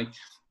second. Like,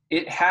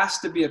 it has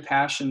to be a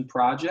passion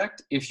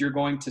project if you're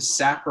going to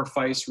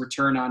sacrifice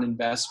return on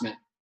investment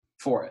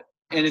for it.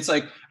 And it's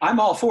like, I'm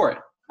all for it.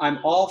 I'm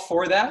all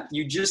for that.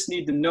 You just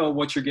need to know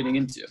what you're getting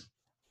into.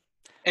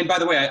 And by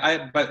the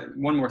way, but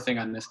one more thing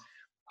on this.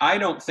 I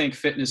don't think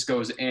fitness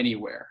goes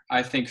anywhere.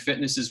 I think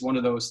fitness is one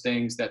of those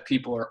things that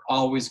people are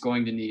always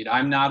going to need.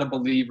 I'm not a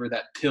believer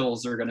that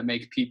pills are going to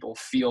make people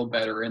feel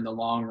better in the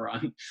long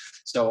run.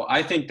 So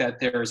I think that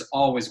there's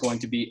always going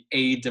to be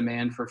a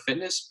demand for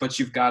fitness, but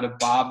you've got to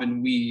bob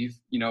and weave,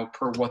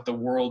 per what the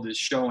world is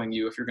showing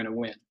you if you're going to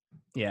win.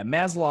 Yeah,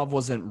 Maslov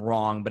wasn't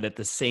wrong, but at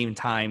the same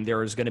time,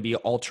 there is going to be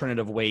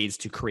alternative ways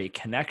to create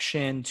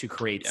connection, to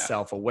create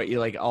self-aware,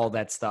 like all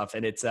that stuff.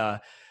 And it's,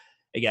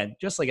 again,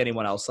 just like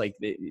anyone else, like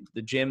the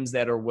gyms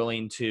that are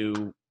willing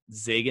to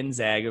zig and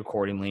zag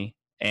accordingly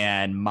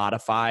and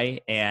modify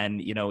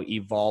and,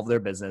 evolve their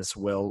business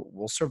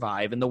will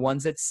survive. And the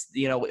ones that's,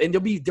 and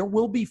there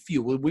will be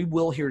few, we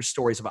will hear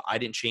stories about, I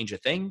didn't change a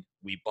thing,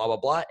 we blah, blah,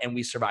 blah, and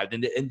we survived.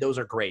 And those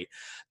are great.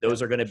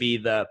 Those are going to be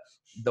the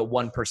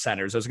one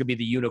percenters. Those are going to be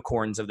the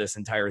unicorns of this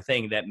entire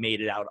thing that made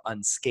it out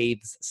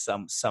unscathed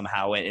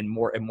somehow, and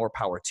more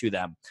power to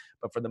them.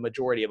 But for the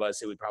majority of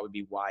us, it would probably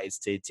be wise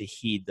to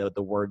heed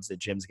the words that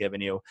Jim's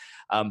given you.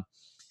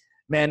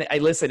 Man, I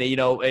listen,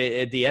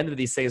 at the end of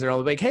these things, they're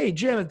all like, hey,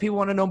 Jim, if people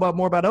want to know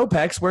more about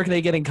OPEX, where can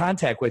they get in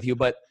contact with you?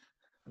 But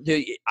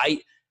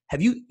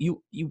have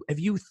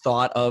you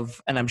thought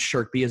of, and I'm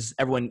sure, because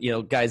everyone,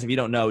 guys, if you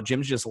don't know,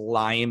 Jim's just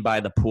lying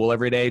by the pool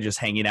every day, just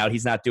hanging out.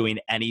 He's not doing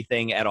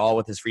anything at all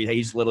with his free time.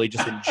 He's literally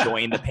just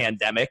enjoying the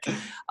pandemic.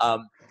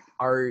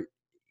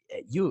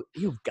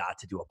 You've got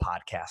to do a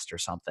podcast or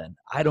something.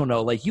 I don't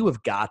know. Like, you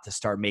have got to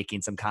start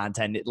making some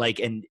content,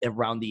 and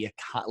around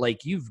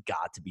you've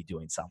got to be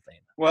doing something.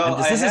 Well,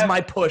 this is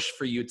my push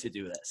for you to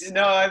do this.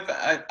 No,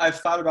 I've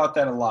thought about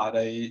that a lot.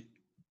 I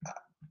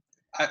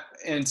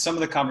in some of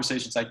the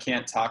conversations I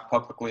can't talk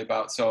publicly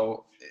about,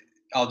 so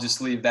I'll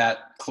just leave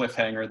that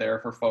cliffhanger there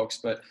for folks.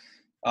 But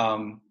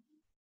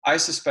I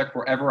suspect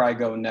wherever I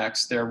go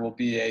next, there will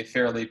be a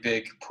fairly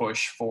big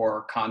push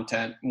for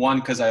content. One,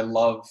 because I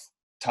love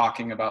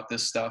talking about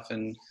this stuff,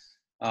 and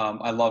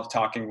I love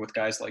talking with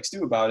guys like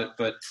Stu about it.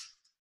 But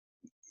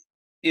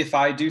if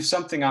I do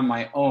something on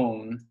my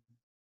own,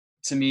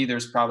 to me,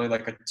 there's probably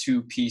like a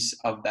two-piece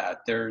of that.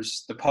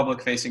 There's the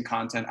public-facing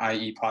content,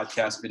 i.e.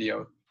 podcast,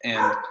 video,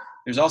 and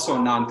there's also a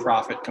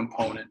nonprofit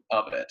component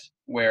of it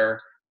where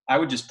I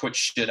would just put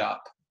shit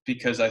up,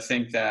 because I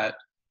think that,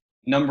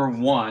 number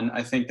one,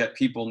 I think that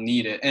people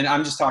need it. And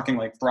I'm just talking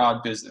like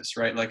broad business,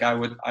 right? Like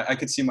I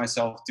could see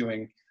myself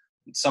doing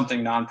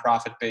something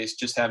nonprofit based,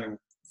 just having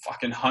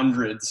fucking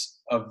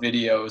hundreds of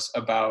videos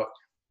about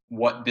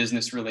what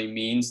business really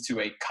means to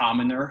a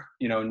commoner,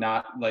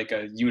 not like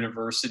a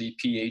university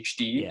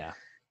PhD. Yeah.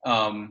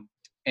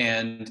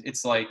 And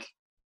it's like,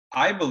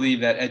 I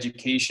believe that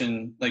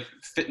education, like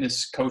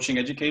fitness coaching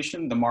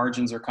education, the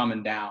margins are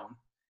coming down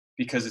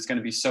because it's going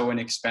to be so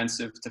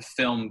inexpensive to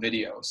film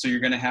video. So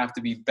you're going to have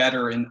to be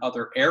better in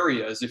other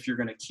areas if you're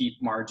going to keep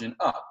margin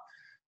up.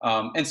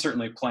 And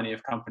certainly plenty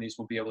of companies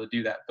will be able to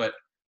do that. But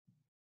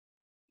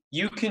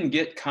you can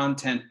get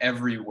content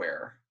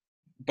everywhere,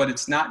 but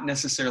it's not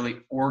necessarily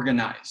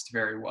organized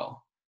very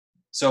well.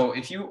 So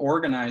if you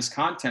organize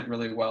content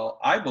really well,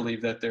 I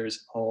believe that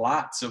there's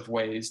lots of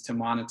ways to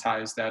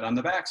monetize that on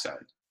the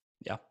backside.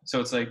 Yeah. So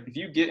it's like, if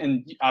you get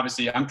in,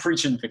 obviously I'm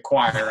preaching to the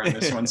choir on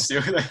this one,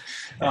 Stu.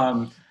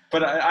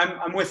 But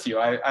I'm with you.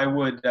 I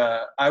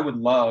would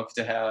love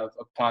to have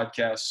a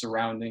podcast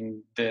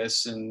surrounding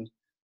this, and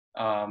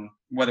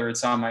whether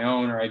it's on my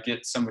own or I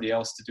get somebody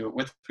else to do it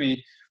with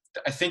me.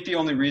 I think the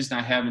only reason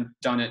I haven't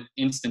done it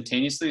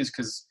instantaneously is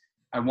because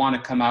I want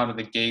to come out of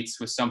the gates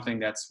with something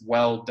that's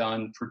well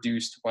done,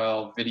 produced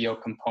well, video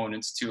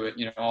components to it,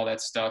 all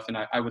that stuff. And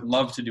I would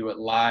love to do it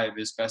live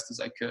as best as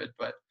I could,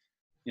 but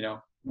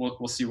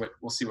we'll see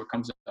what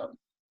comes out.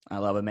 I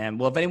love it, man.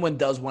 Well, if anyone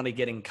does want to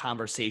get in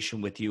conversation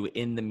with you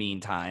in the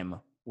meantime,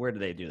 where do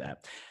they do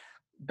that?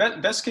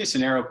 Best case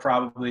scenario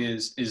probably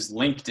is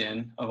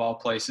LinkedIn, of all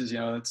places.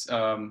 It's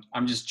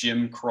I'm just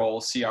Jim Crowell,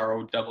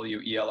 Crowell,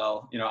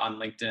 on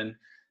LinkedIn,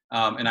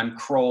 and I'm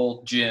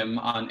Crowell Jim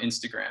on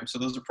Instagram. So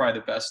those are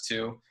probably the best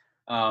two.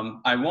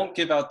 I won't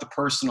give out the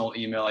personal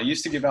email. I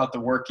used to give out the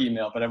work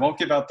email, but I won't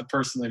give out the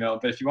personal email.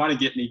 But if you want to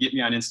get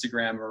me on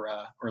Instagram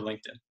or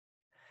LinkedIn.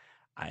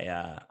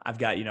 I've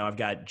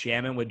got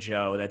Jammin' with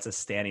Joe. That's a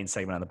standing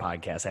segment on the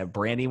podcast. I have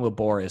Branding with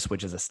Boris,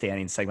 which is a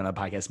standing segment on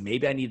the podcast.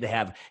 Maybe I need to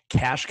have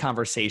cash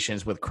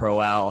conversations with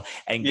Crowell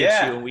and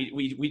get you.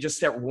 We just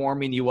start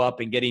warming you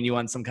up and getting you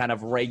on some kind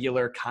of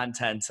regular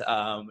content.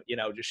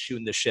 Just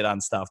shooting the shit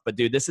on stuff. But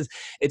dude,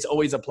 it's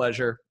always a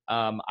pleasure.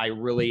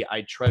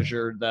 I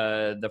treasure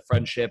the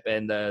friendship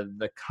and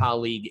the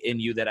colleague in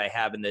you that I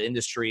have in the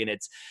industry. And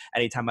it's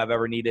anytime I've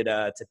ever needed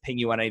to ping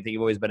you on anything,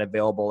 you've always been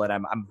available. And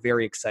I'm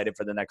very excited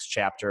for the next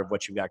chapter of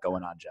what you've got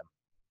going on, Jim.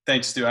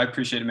 Thanks, Stu. I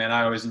appreciate it, man.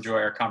 I always enjoy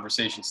our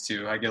conversations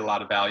too. I get a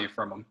lot of value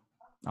from them.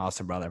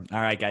 Awesome, brother. All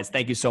right, guys.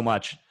 Thank you so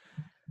much.